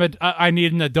like, I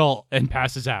need an adult, and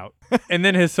passes out. And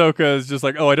then Hisoka is just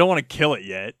like, oh, I don't want to kill it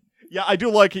yet. Yeah, I do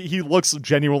like he looks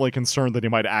genuinely concerned that he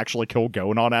might actually kill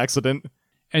Gon on accident.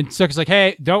 And Hisoka's like,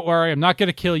 hey, don't worry, I'm not going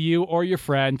to kill you or your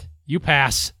friend. You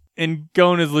pass. And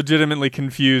Gon is legitimately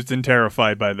confused and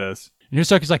terrified by this. And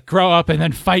Hisoka's like, grow up and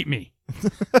then fight me.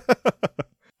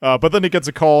 But then he gets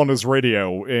a call on his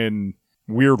radio in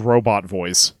weird robot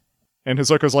voice. And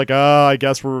Hisoka's like, I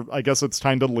guess it's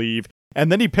time to leave. And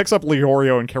then he picks up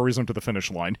Leorio and carries him to the finish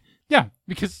line. Yeah,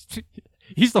 because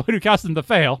he's the one who caused him to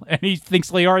fail, and he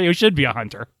thinks Leorio should be a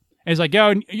hunter. And he's like,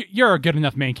 Gon, you're a good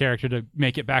enough main character to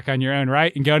make it back on your own,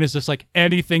 right? And Gon is just like,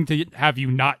 anything to have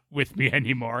you not with me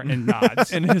anymore, and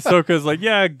nods. And Hisoka's like,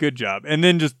 yeah, good job. And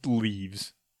then just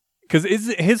leaves. Because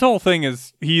his whole thing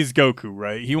is he's Goku,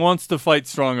 right? He wants to fight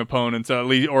strong opponents, at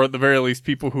least, or at the very least,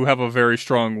 people who have a very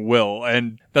strong will.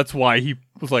 And that's why he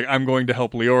was like, I'm going to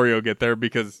help Leorio get there,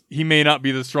 because he may not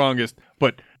be the strongest,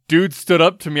 but dude stood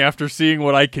up to me after seeing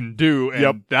what I can do,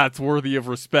 and that's worthy of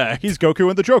respect. He's Goku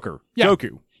and the Joker. Yeah.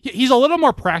 Goku. He's a little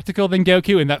more practical than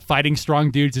Goku in that fighting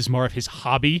strong dudes is more of his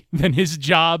hobby than his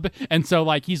job. And so,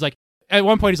 he's like, at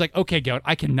one point, he's like, okay, Gon,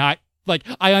 I cannot.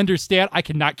 I understand I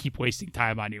cannot keep wasting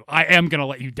time on you. I am going to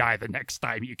let you die the next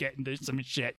time you get into some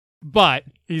shit. But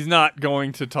he's not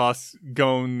going to toss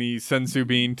Gon the Sensu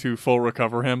Bean to full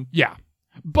recover him. Yeah.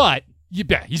 But,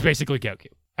 he's basically Goku.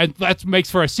 And that makes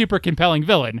for a super compelling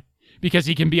villain because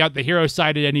he can be on the hero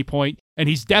side at any point. And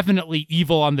he's definitely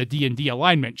evil on the D&D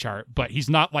alignment chart, but he's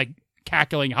not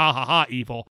cackling ha ha ha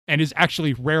evil. And is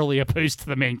actually rarely opposed to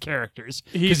the main characters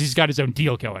because he's got his own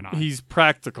deal going on. He's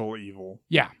practical evil.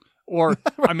 Yeah. Or,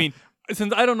 I mean,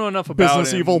 since I don't know enough about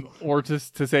business him, evil, or to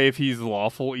say if he's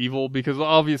lawful evil, because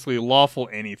obviously lawful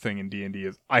anything in D&D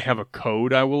is, I have a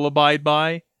code I will abide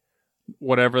by,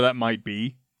 whatever that might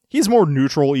be. He's more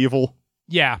neutral evil.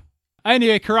 Yeah.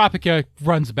 Anyway, Kurapika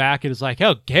runs back and is like,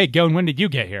 oh, hey, Gon, when did you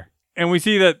get here? And we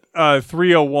see that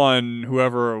 301,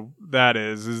 whoever that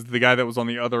is the guy that was on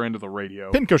the other end of the radio.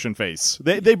 Pincushion face.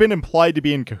 They've been implied to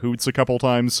be in cahoots a couple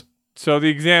times. So the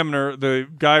examiner, the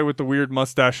guy with the weird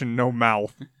mustache and no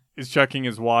mouth, is checking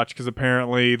his watch because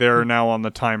apparently they're now on the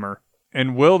timer.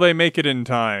 And will they make it in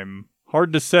time?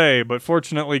 Hard to say, but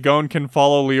fortunately Gon can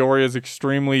follow Leoria's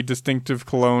extremely distinctive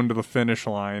cologne to the finish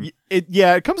line.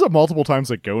 It comes up multiple times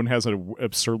that Gon has an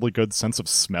absurdly good sense of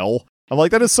smell. I'm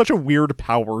like, that is such a weird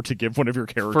power to give one of your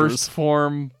characters. First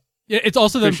form. It's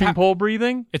also the fishing pole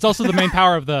breathing. It's also the main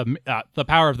power of the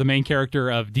power of the main character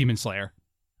of Demon Slayer.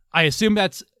 I assume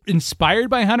that's inspired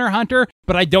by Hunter x Hunter,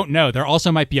 but I don't know. There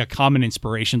also might be a common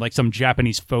inspiration, like some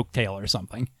Japanese folktale or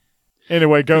something.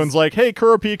 Anyway, Gon's like, hey,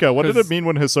 Kurapika, what did it mean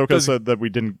when Hisoka said that we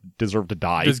didn't deserve to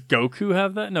die? Does Goku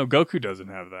have that? No, Goku doesn't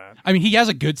have that. I mean, he has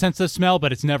a good sense of smell,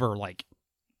 but it's never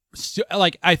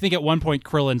I think at one point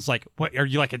Krillin's like, what, are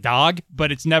you like a dog?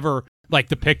 But it's never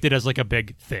depicted as a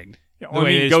big thing. Yeah,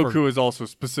 Goku is also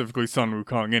specifically Sun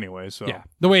Wukong anyway, so. Yeah,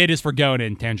 the way it is for Gon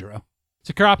and Tanjiro.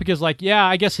 So Kurapika's like, yeah,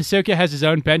 I guess Hisoka has his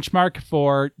own benchmark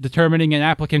for determining an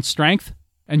applicant's strength.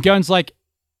 And Gon's like,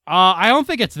 I don't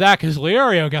think it's that, because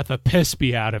Leorio got the piss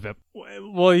beat out of him.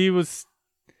 Well, he was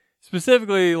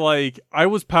specifically like, I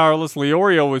was powerless,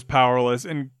 Leorio was powerless,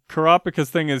 and Kurapika's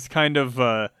thing is kind of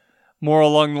more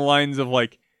along the lines of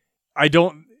like,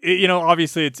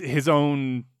 obviously it's his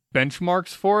own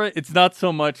benchmarks for it. It's not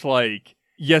so much like,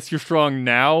 yes, you're strong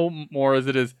now, more as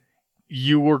it is,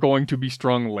 you were going to be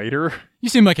strong later. You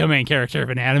seem like a main character of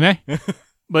an anime.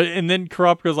 And then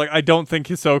Kurapika's like, I don't think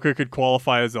Hisoka could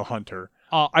qualify as a hunter.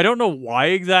 I don't know why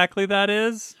exactly that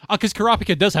is. Because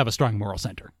Kurapika does have a strong moral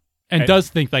center and does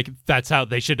think like that's how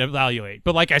they should evaluate.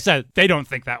 But like I said, they don't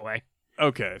think that way.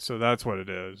 Okay, so that's what it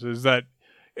is that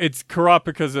it's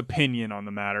Kurapika's opinion on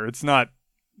the matter. It's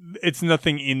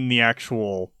nothing in the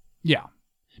actual... Yeah.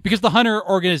 Because the Hunter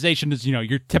organization is,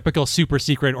 your typical super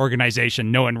secret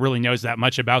organization. No one really knows that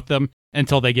much about them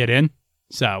until they get in.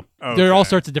 So there are all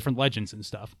sorts of different legends and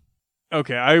stuff.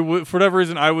 Okay, for whatever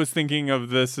reason, I was thinking of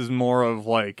this as more of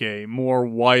like a more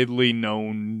widely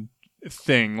known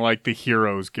thing, like the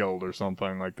Heroes Guild or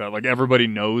something like that. Like everybody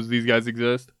knows these guys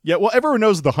exist. Yeah, well, everyone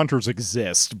knows the Hunters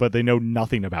exist, but they know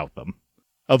nothing about them.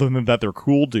 Other than that, they're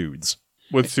cool dudes.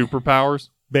 With superpowers?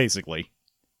 Basically.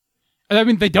 I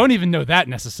mean, they don't even know that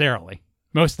necessarily.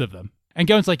 Most of them. And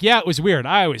Gon's like, yeah, it was weird.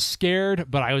 I was scared,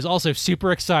 but I was also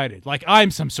super excited. Like,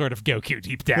 I'm some sort of Goku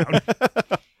deep down.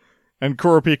 And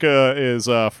Kurapika is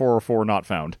 404 not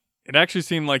found. It actually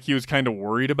seemed like he was kind of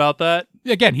worried about that.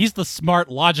 Again, he's the smart,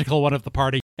 logical one of the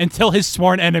party until his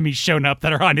sworn enemies shown up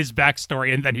that are on his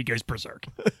backstory, and then he goes berserk.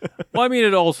 Well, I mean,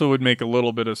 it also would make a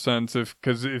little bit of sense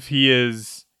because if he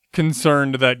is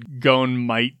concerned that Gon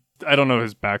might, I don't know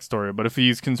his backstory, but if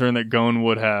he's concerned that Gon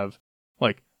would have,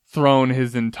 like, thrown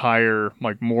his entire,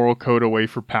 like, moral code away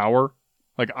for power,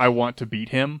 like, I want to beat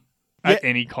him at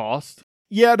any cost.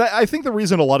 Yeah, I think the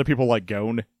reason a lot of people like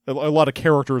Gon, a lot of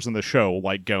characters in the show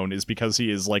like Gon, is because he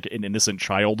is like an innocent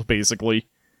child, basically.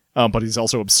 But he's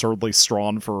also absurdly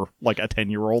strong for like a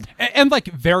 10-year-old. And like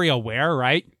very aware,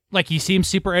 right? Like he seems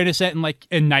super innocent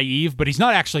and naive, but he's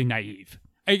not actually naive.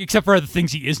 Except for the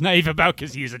things he is naive about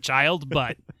because he is a child,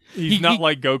 but... He's not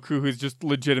like Goku, who's just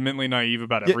legitimately naive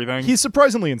about everything. He's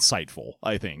surprisingly insightful,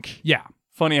 I think. Yeah.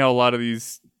 Funny how a lot of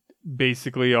these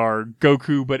basically are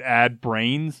Goku but add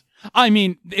brains. I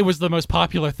mean, it was the most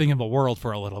popular thing in the world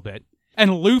for a little bit.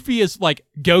 And Luffy is like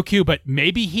Goku, but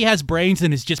maybe he has brains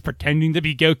and is just pretending to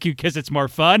be Goku because it's more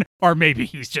fun, or maybe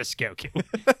he's just Goku.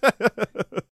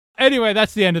 Anyway,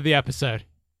 that's the end of the episode.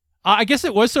 I guess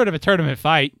it was sort of a tournament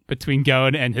fight between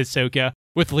Gon and Hisoka,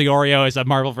 with Leorio as a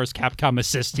Marvel vs. Capcom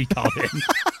assist he called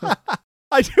in.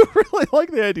 I do really like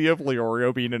the idea of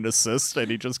Leorio being an assist and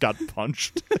he just got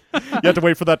punched. You have to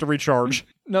wait for that to recharge.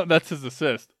 No, that's his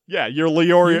assist. Yeah, you're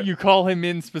Leorio. You call him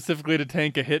in specifically to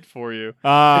tank a hit for you. It's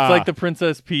Ah. like the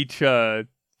Princess Peach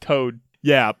Toad.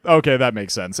 Yeah, okay, that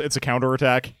makes sense. It's a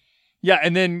counterattack. Yeah,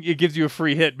 and then it gives you a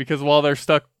free hit because while they're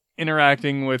stuck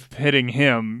interacting with hitting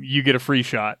him, you get a free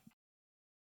shot.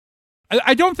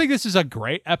 I don't think this is a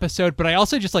great episode, but I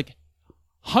also just like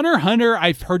Hunter x Hunter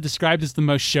I've heard described as the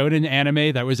most shonen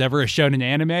anime that was ever a shonen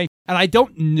anime, and I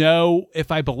don't know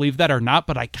if I believe that or not,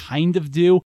 but I kind of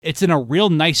do. It's in a real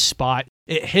nice spot.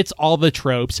 It hits all the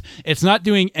tropes. It's not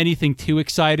doing anything too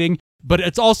exciting, but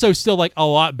it's also still like a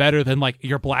lot better than like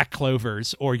your Black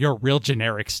Clovers or your real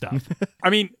generic stuff. I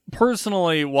mean,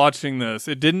 personally watching this,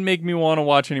 it didn't make me want to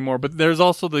watch anymore, but there's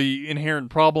also the inherent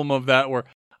problem of that where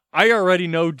I already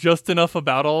know just enough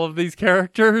about all of these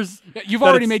characters. You've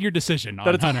already made your decision on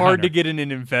that it's Hunter x hard Hunter. to get in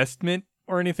an investment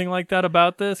or anything like that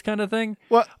about this kind of thing.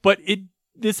 What? But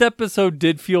this episode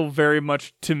did feel very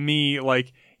much to me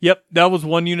like, yep, that was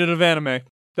one unit of anime.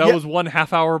 That was 1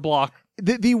 half-hour block.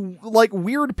 The like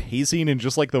weird pacing and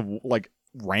just like the like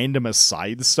random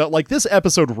aside stuff. Like this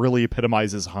episode really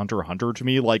epitomizes Hunter x Hunter to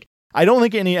me. Like I don't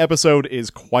think any episode is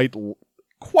quite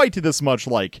this much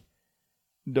like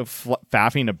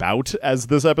faffing about as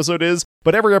this episode is,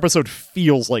 but every episode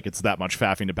feels like it's that much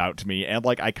faffing about to me, and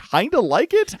like I kind of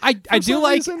like it. I do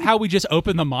like reason. how we just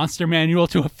open the monster manual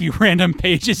to a few random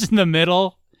pages in the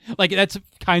middle. Like that's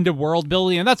kind of world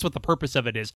building, and that's what the purpose of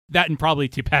it is. That and probably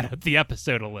to pad up the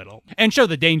episode a little and show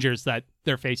the dangers that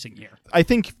they're facing here. I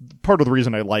think part of the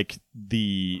reason I like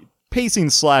the pacing /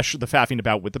 the faffing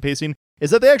about with the pacing is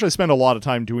that they actually spend a lot of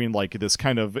time doing like this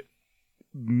kind of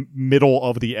middle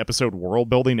of the episode world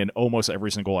building in almost every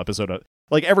single episode.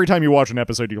 Like every time you watch an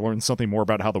episode, you learn something more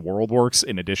about how the world works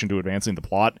in addition to advancing the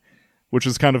plot. which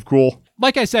is kind of cool.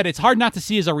 Like I said, it's hard not to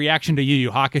see as a reaction to Yu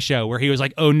Yu Hakusho, where he was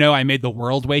like, oh no, I made the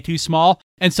world way too small.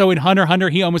 And so in Hunter x Hunter,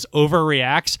 he almost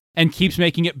overreacts and keeps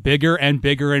making it bigger and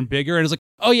bigger and bigger. And it's like,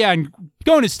 oh yeah, and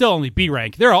going is still only B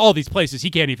rank. There are all these places he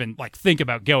can't even like think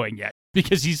about going yet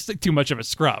because he's too much of a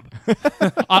scrub.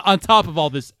 On top of all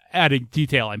this added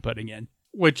detail I'm putting in.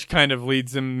 Which kind of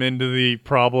leads him into the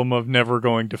problem of never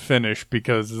going to finish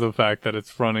because of the fact that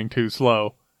it's running too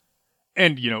slow.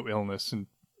 And, illness and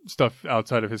stuff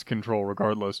outside of his control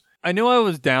regardless. I know I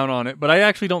was down on it, but I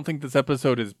actually don't think this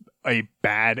episode is a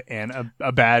bad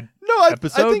episode.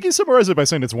 I think he summarized it by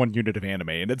saying it's one unit of anime,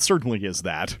 and it certainly is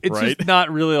that, it's right? just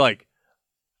not really like...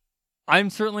 I'm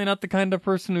certainly not the kind of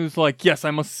person who's like, yes,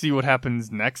 I must see what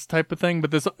happens next type of thing,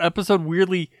 but this episode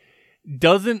weirdly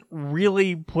doesn't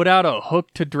really put out a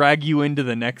hook to drag you into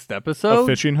the next episode. A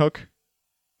fishing hook,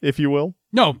 if you will.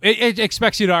 No, it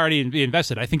expects you to already be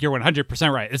invested. I think you're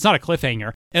 100% right. It's not a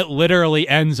cliffhanger. It literally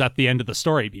ends at the end of the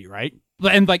story beat, right?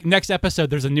 And like next episode,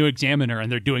 there's a new examiner and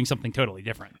they're doing something totally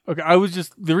different. Okay,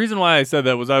 the reason why I said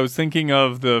that was I was thinking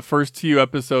of the first few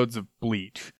episodes of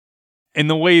Bleach. And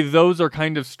the way those are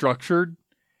kind of structured,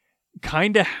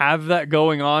 kind of have that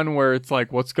going on where it's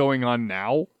like, what's going on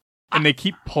now? And they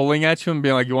keep pulling at you and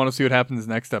being like, you want to see what happens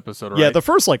next episode, right? Yeah, the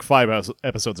first 5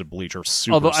 episodes of Bleach are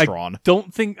super strong.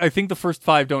 I think the first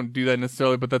 5 don't do that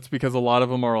necessarily, but that's because a lot of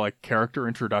them are like character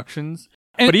introductions.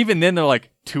 But even then, they're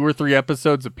like 2 or 3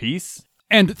 episodes apiece.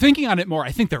 And thinking on it more,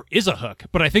 I think there is a hook,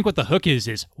 but I think what the hook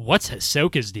is what's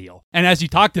Hisoka's deal? And as you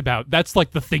talked about, that's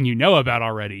like the thing you know about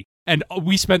already. And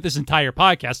we spent this entire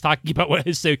podcast talking about what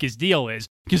Hisoka's deal is,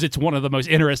 because it's one of the most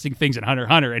interesting things in Hunter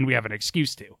x Hunter, and we have an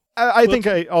excuse to. I think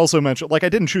I also mentioned, I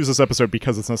didn't choose this episode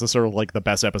because it's necessarily the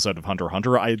best episode of Hunter x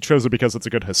Hunter. I chose it because it's a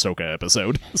good Hisoka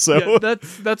episode. So yeah,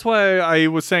 that's why I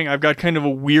was saying I've got kind of a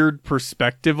weird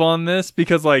perspective on this,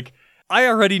 because I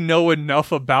already know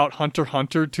enough about Hunter x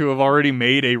Hunter to have already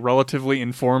made a relatively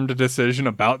informed decision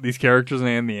about these characters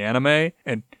and the anime,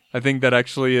 and I think that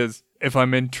actually is... If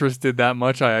I'm interested that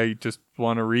much, I just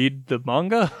want to read the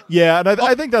manga. Yeah, and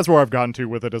I think that's where I've gotten to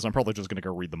with it, is I'm probably just going to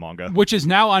go read the manga. Which is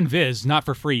now on Viz, not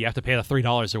for free. You have to pay the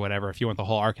 $3 or whatever if you want the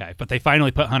whole archive. But they finally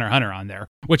put Hunter x Hunter on there,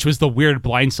 which was the weird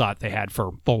blind spot they had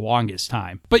for the longest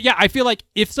time. But yeah, I feel like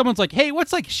if someone's like, hey,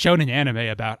 what's shonen anime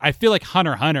about? I feel like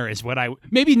Hunter x Hunter is what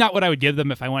maybe not what I would give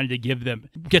them if I wanted to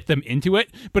get them into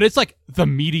it, but it's like the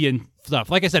median stuff.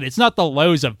 Like I said, it's not the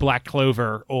lows of Black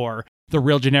Clover or the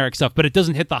real generic stuff, but it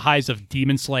doesn't hit the highs of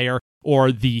Demon Slayer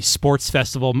or the sports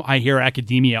festival My Hero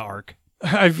Academia arc.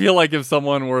 I feel like if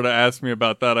someone were to ask me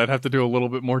about that, I'd have to do a little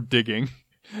bit more digging.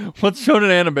 What's shonen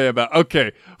anime about?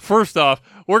 Okay, first off,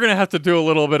 we're going to have to do a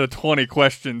little bit of 20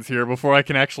 questions here before I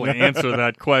can actually answer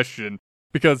that question,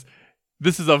 because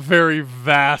this is a very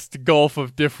vast gulf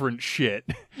of different shit.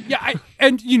 Yeah,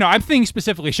 I'm thinking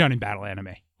specifically shonen battle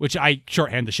anime, which I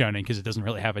shorthand to shonen because it doesn't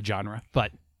really have a genre,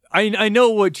 but... I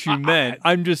know what you meant.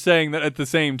 I'm just saying that at the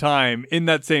same time, in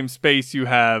that same space, you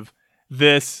have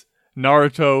this,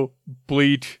 Naruto,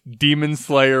 Bleach, Demon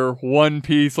Slayer, One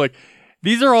Piece.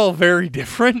 These are all very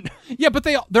different. Yeah, but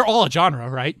they're all a genre,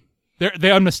 right?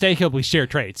 They unmistakably share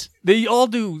traits. They all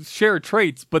do share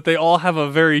traits, but they all have a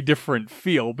very different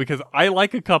feel, because I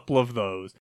like a couple of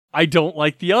those. I don't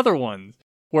like the other ones.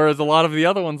 Whereas a lot of the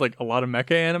other ones, a lot of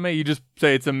mecha anime, you just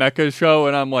say it's a mecha show,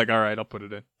 and I'm like, all right, I'll put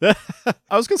it in.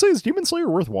 I was going to say, is Demon Slayer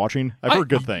worth watching? I've heard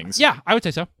good things. Yeah, I would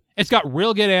say so. It's got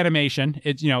real good animation.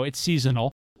 It's, it's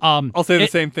seasonal. I'll say the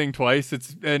same thing twice.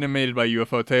 It's animated by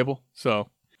UFO Table, so...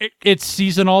 It's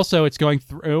seasonal, so it's going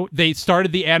through. They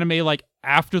started the anime,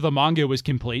 after the manga was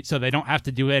complete, so they don't have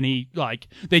to do any,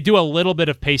 they do a little bit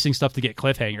of pacing stuff to get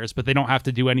cliffhangers, but they don't have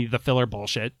to do any of the filler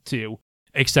bullshit to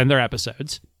extend their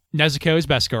episodes. Nezuko is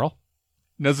best girl.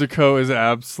 Nezuko is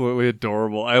absolutely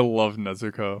adorable. I love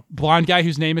Nezuko. Blonde guy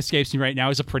whose name escapes me right now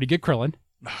is a pretty good Krillin.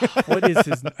 What is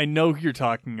his... I know who you're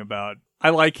talking about.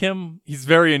 I like him. He's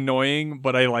very annoying,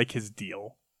 but I like his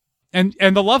deal. And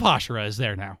the love Hashira is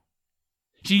there now.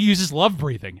 She uses love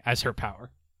breathing as her power.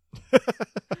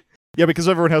 Yeah, because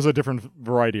everyone has a different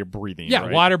variety of breathing. Yeah,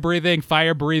 right? Water breathing,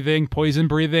 fire breathing, poison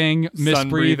breathing, mist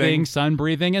breathing, sun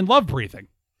breathing, and love breathing.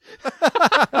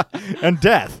 And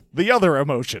death, the other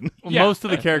emotion. Yeah. Most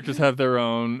of the characters have their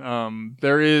own.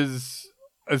 There is,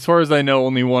 as far as I know,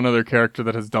 only one other character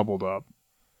that has doubled up.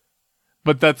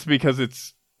 But that's because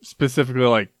it's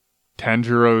specifically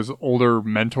Tanjiro's older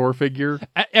mentor figure.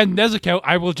 And Nezuko,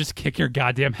 I will just kick your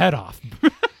goddamn head off.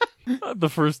 The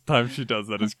first time she does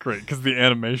that is great, because the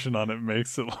animation on it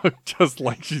makes it look just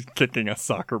like she's kicking a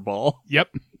soccer ball. Yep.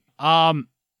 So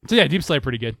yeah, Deep Slayer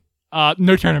pretty good.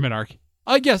 No tournament arc.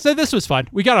 Yeah, so this was fun.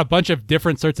 We got a bunch of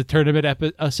different sorts of tournament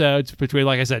episodes between,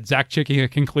 like I said, Zach checking a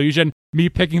conclusion, me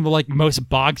picking the like most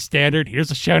bog standard.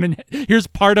 Here's a shonen. Here's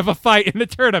part of a fight in the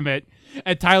tournament,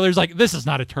 and Tyler's like, "This is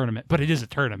not a tournament, but it is a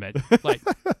tournament." Like,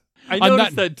 I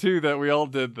noticed that too. That we all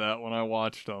did that when I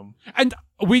watched them. And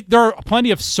there are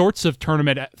plenty of sorts of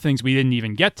tournament things we didn't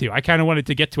even get to. I kind of wanted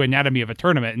to get to Anatomy of a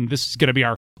Tournament, and this is going to be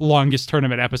our longest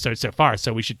tournament episode so far,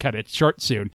 so we should cut it short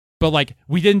soon. But, like,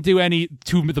 we didn't do any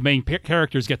two of the main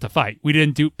characters get to fight. We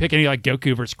didn't pick any, like,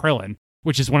 Goku versus Krillin,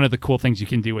 which is one of the cool things you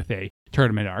can do with a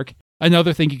tournament arc.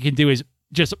 Another thing you can do is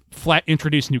just flat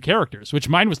introduce new characters, which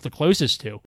mine was the closest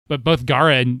to. But both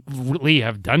Gara and Lee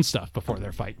have done stuff before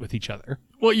their fight with each other.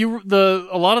 Well,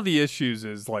 a lot of the issues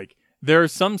is, like, there are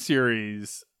some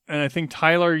series, and I think,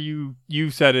 Tyler, you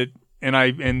said it,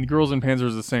 and Girls and Panzer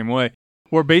is the same way,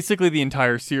 where basically the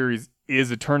entire series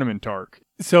is a tournament arc.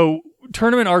 So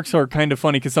tournament arcs are kind of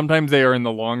funny because sometimes they are in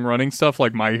the long running stuff.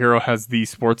 Like My Hero has the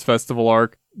sports festival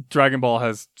arc. Dragon Ball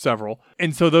has several.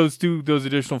 And so those do those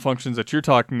additional functions that you're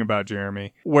talking about,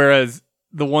 Jeremy. Whereas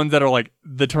the ones that are like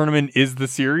the tournament is the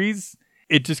series,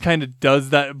 it just kind of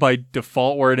does that by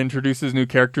default where it introduces new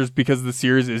characters because the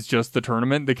series is just the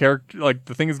tournament. The character, like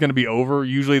the thing is going to be over.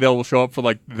 Usually they'll show up for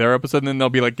like their episode and then they'll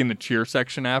be like in the cheer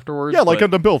section afterwards. Yeah, like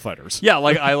Gundam Build Fighters. Yeah,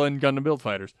 like Island Gundam Build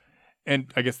Fighters.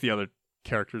 And I guess the other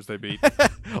characters they beat.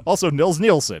 Also, Nils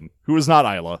Nielsen, who is not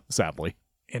Isla, sadly.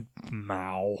 And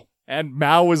Mao. And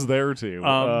Mao is there too.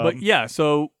 But yeah,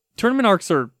 so tournament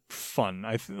arcs are fun.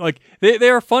 They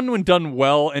are fun when done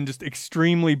well and just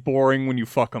extremely boring when you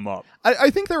fuck them up.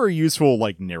 I think they're a useful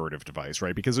like narrative device,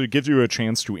 right? Because it gives you a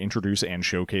chance to introduce and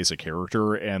showcase a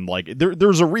character, and like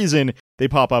there's a reason they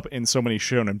pop up in so many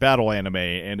shonen battle anime,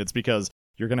 and it's because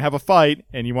you're gonna have a fight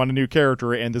and you want a new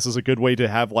character, and this is a good way to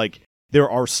have like there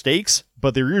are stakes,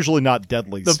 but they're usually not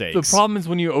deadly stakes. The problem is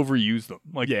when you overuse them.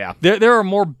 Like, yeah. There are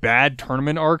more bad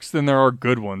tournament arcs than there are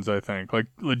good ones, I think. Like,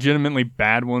 legitimately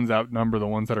bad ones outnumber the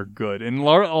ones that are good. And a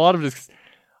lot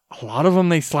of them,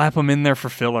 they slap them in there for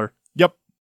filler. Yep.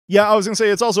 Yeah, I was going to say,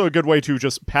 it's also a good way to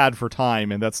just pad for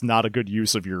time, and that's not a good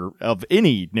use of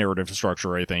any narrative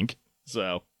structure, I think.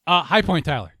 So. High point,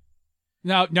 Tyler.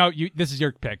 No, this is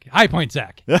your pick. High point,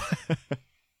 Zach.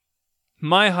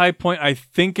 My high point, I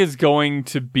think, is going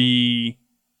to be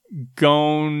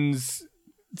Gon's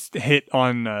hit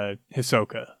on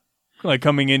Hisoka, like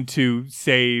coming in to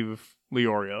save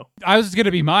Leorio. I was going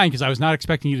to be mine because I was not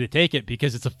expecting you to take it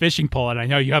because it's a fishing pole, and I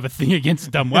know you have a thing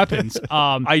against dumb weapons.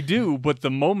 I do, but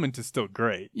the moment is still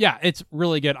great. Yeah, it's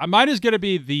really good. Mine is going to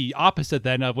be the opposite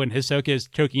then of when Hisoka is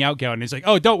choking out Gon. He's like,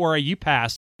 "Oh, don't worry, you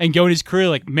passed." And Gon is clearly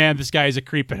like, "Man, this guy is a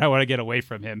creep, and I want to get away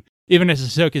from him." Even as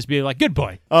Hisoka's being like, "Good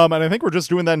boy." And I think we're just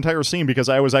doing that entire scene because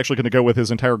I was actually going to go with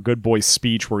his entire good boy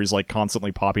speech where he's like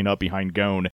constantly popping up behind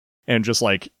Gon and just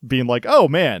like being like, "Oh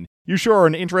man, you sure are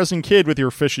an interesting kid with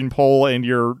your fishing pole and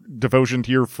your devotion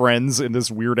to your friends in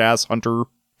this weird ass hunter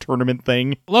tournament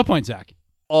thing." Low point, Zach.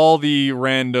 All the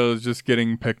randos just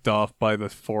getting picked off by the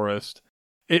forest.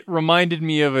 It reminded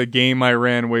me of a game I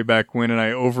ran way back when, and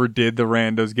I overdid the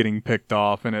randos getting picked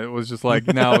off, and it was just like,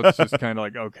 now it's just kind of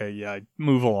like, okay, yeah,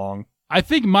 move along. I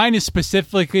think mine is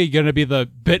specifically going to be the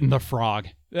bit and the frog.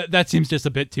 That seems just a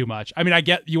bit too much. I mean, I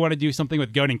get you want to do something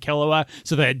with Gon and Killua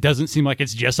so that it doesn't seem like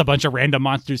it's just a bunch of random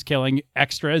monsters killing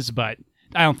extras, but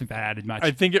I don't think that added much.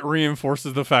 I think it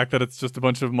reinforces the fact that it's just a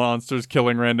bunch of monsters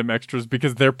killing random extras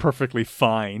because they're perfectly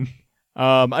fine.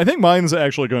 I think mine's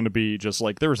actually going to be just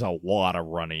like, there's a lot of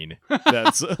running.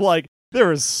 That's like,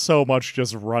 there is so much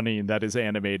just running that is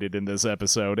animated in this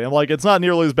episode. And like, it's not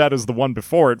nearly as bad as the one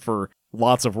before it for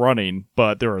lots of running,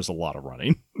 but there is a lot of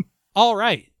running. All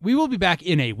right. We will be back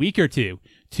in a week or two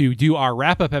to do our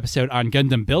wrap-up episode on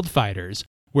Gundam Build Fighters,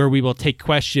 where we will take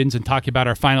questions and talk about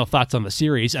our final thoughts on the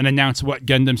series and announce what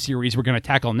Gundam series we're going to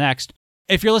tackle next.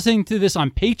 If you're listening to this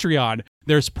on Patreon,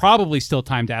 there's probably still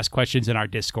time to ask questions in our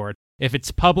Discord. If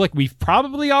it's public, we've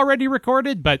probably already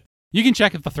recorded, but you can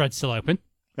check if the thread's still open.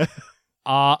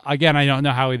 Again, I don't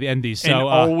know how we end these. So and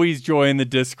always join the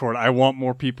Discord. I want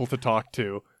more people to talk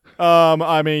to.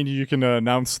 I mean, you can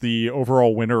announce the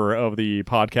overall winner of the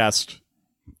podcast.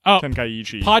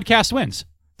 Tenkaichi. Podcast wins.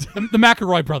 The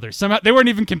McElroy brothers. Somehow they weren't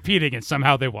even competing, and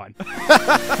somehow they won.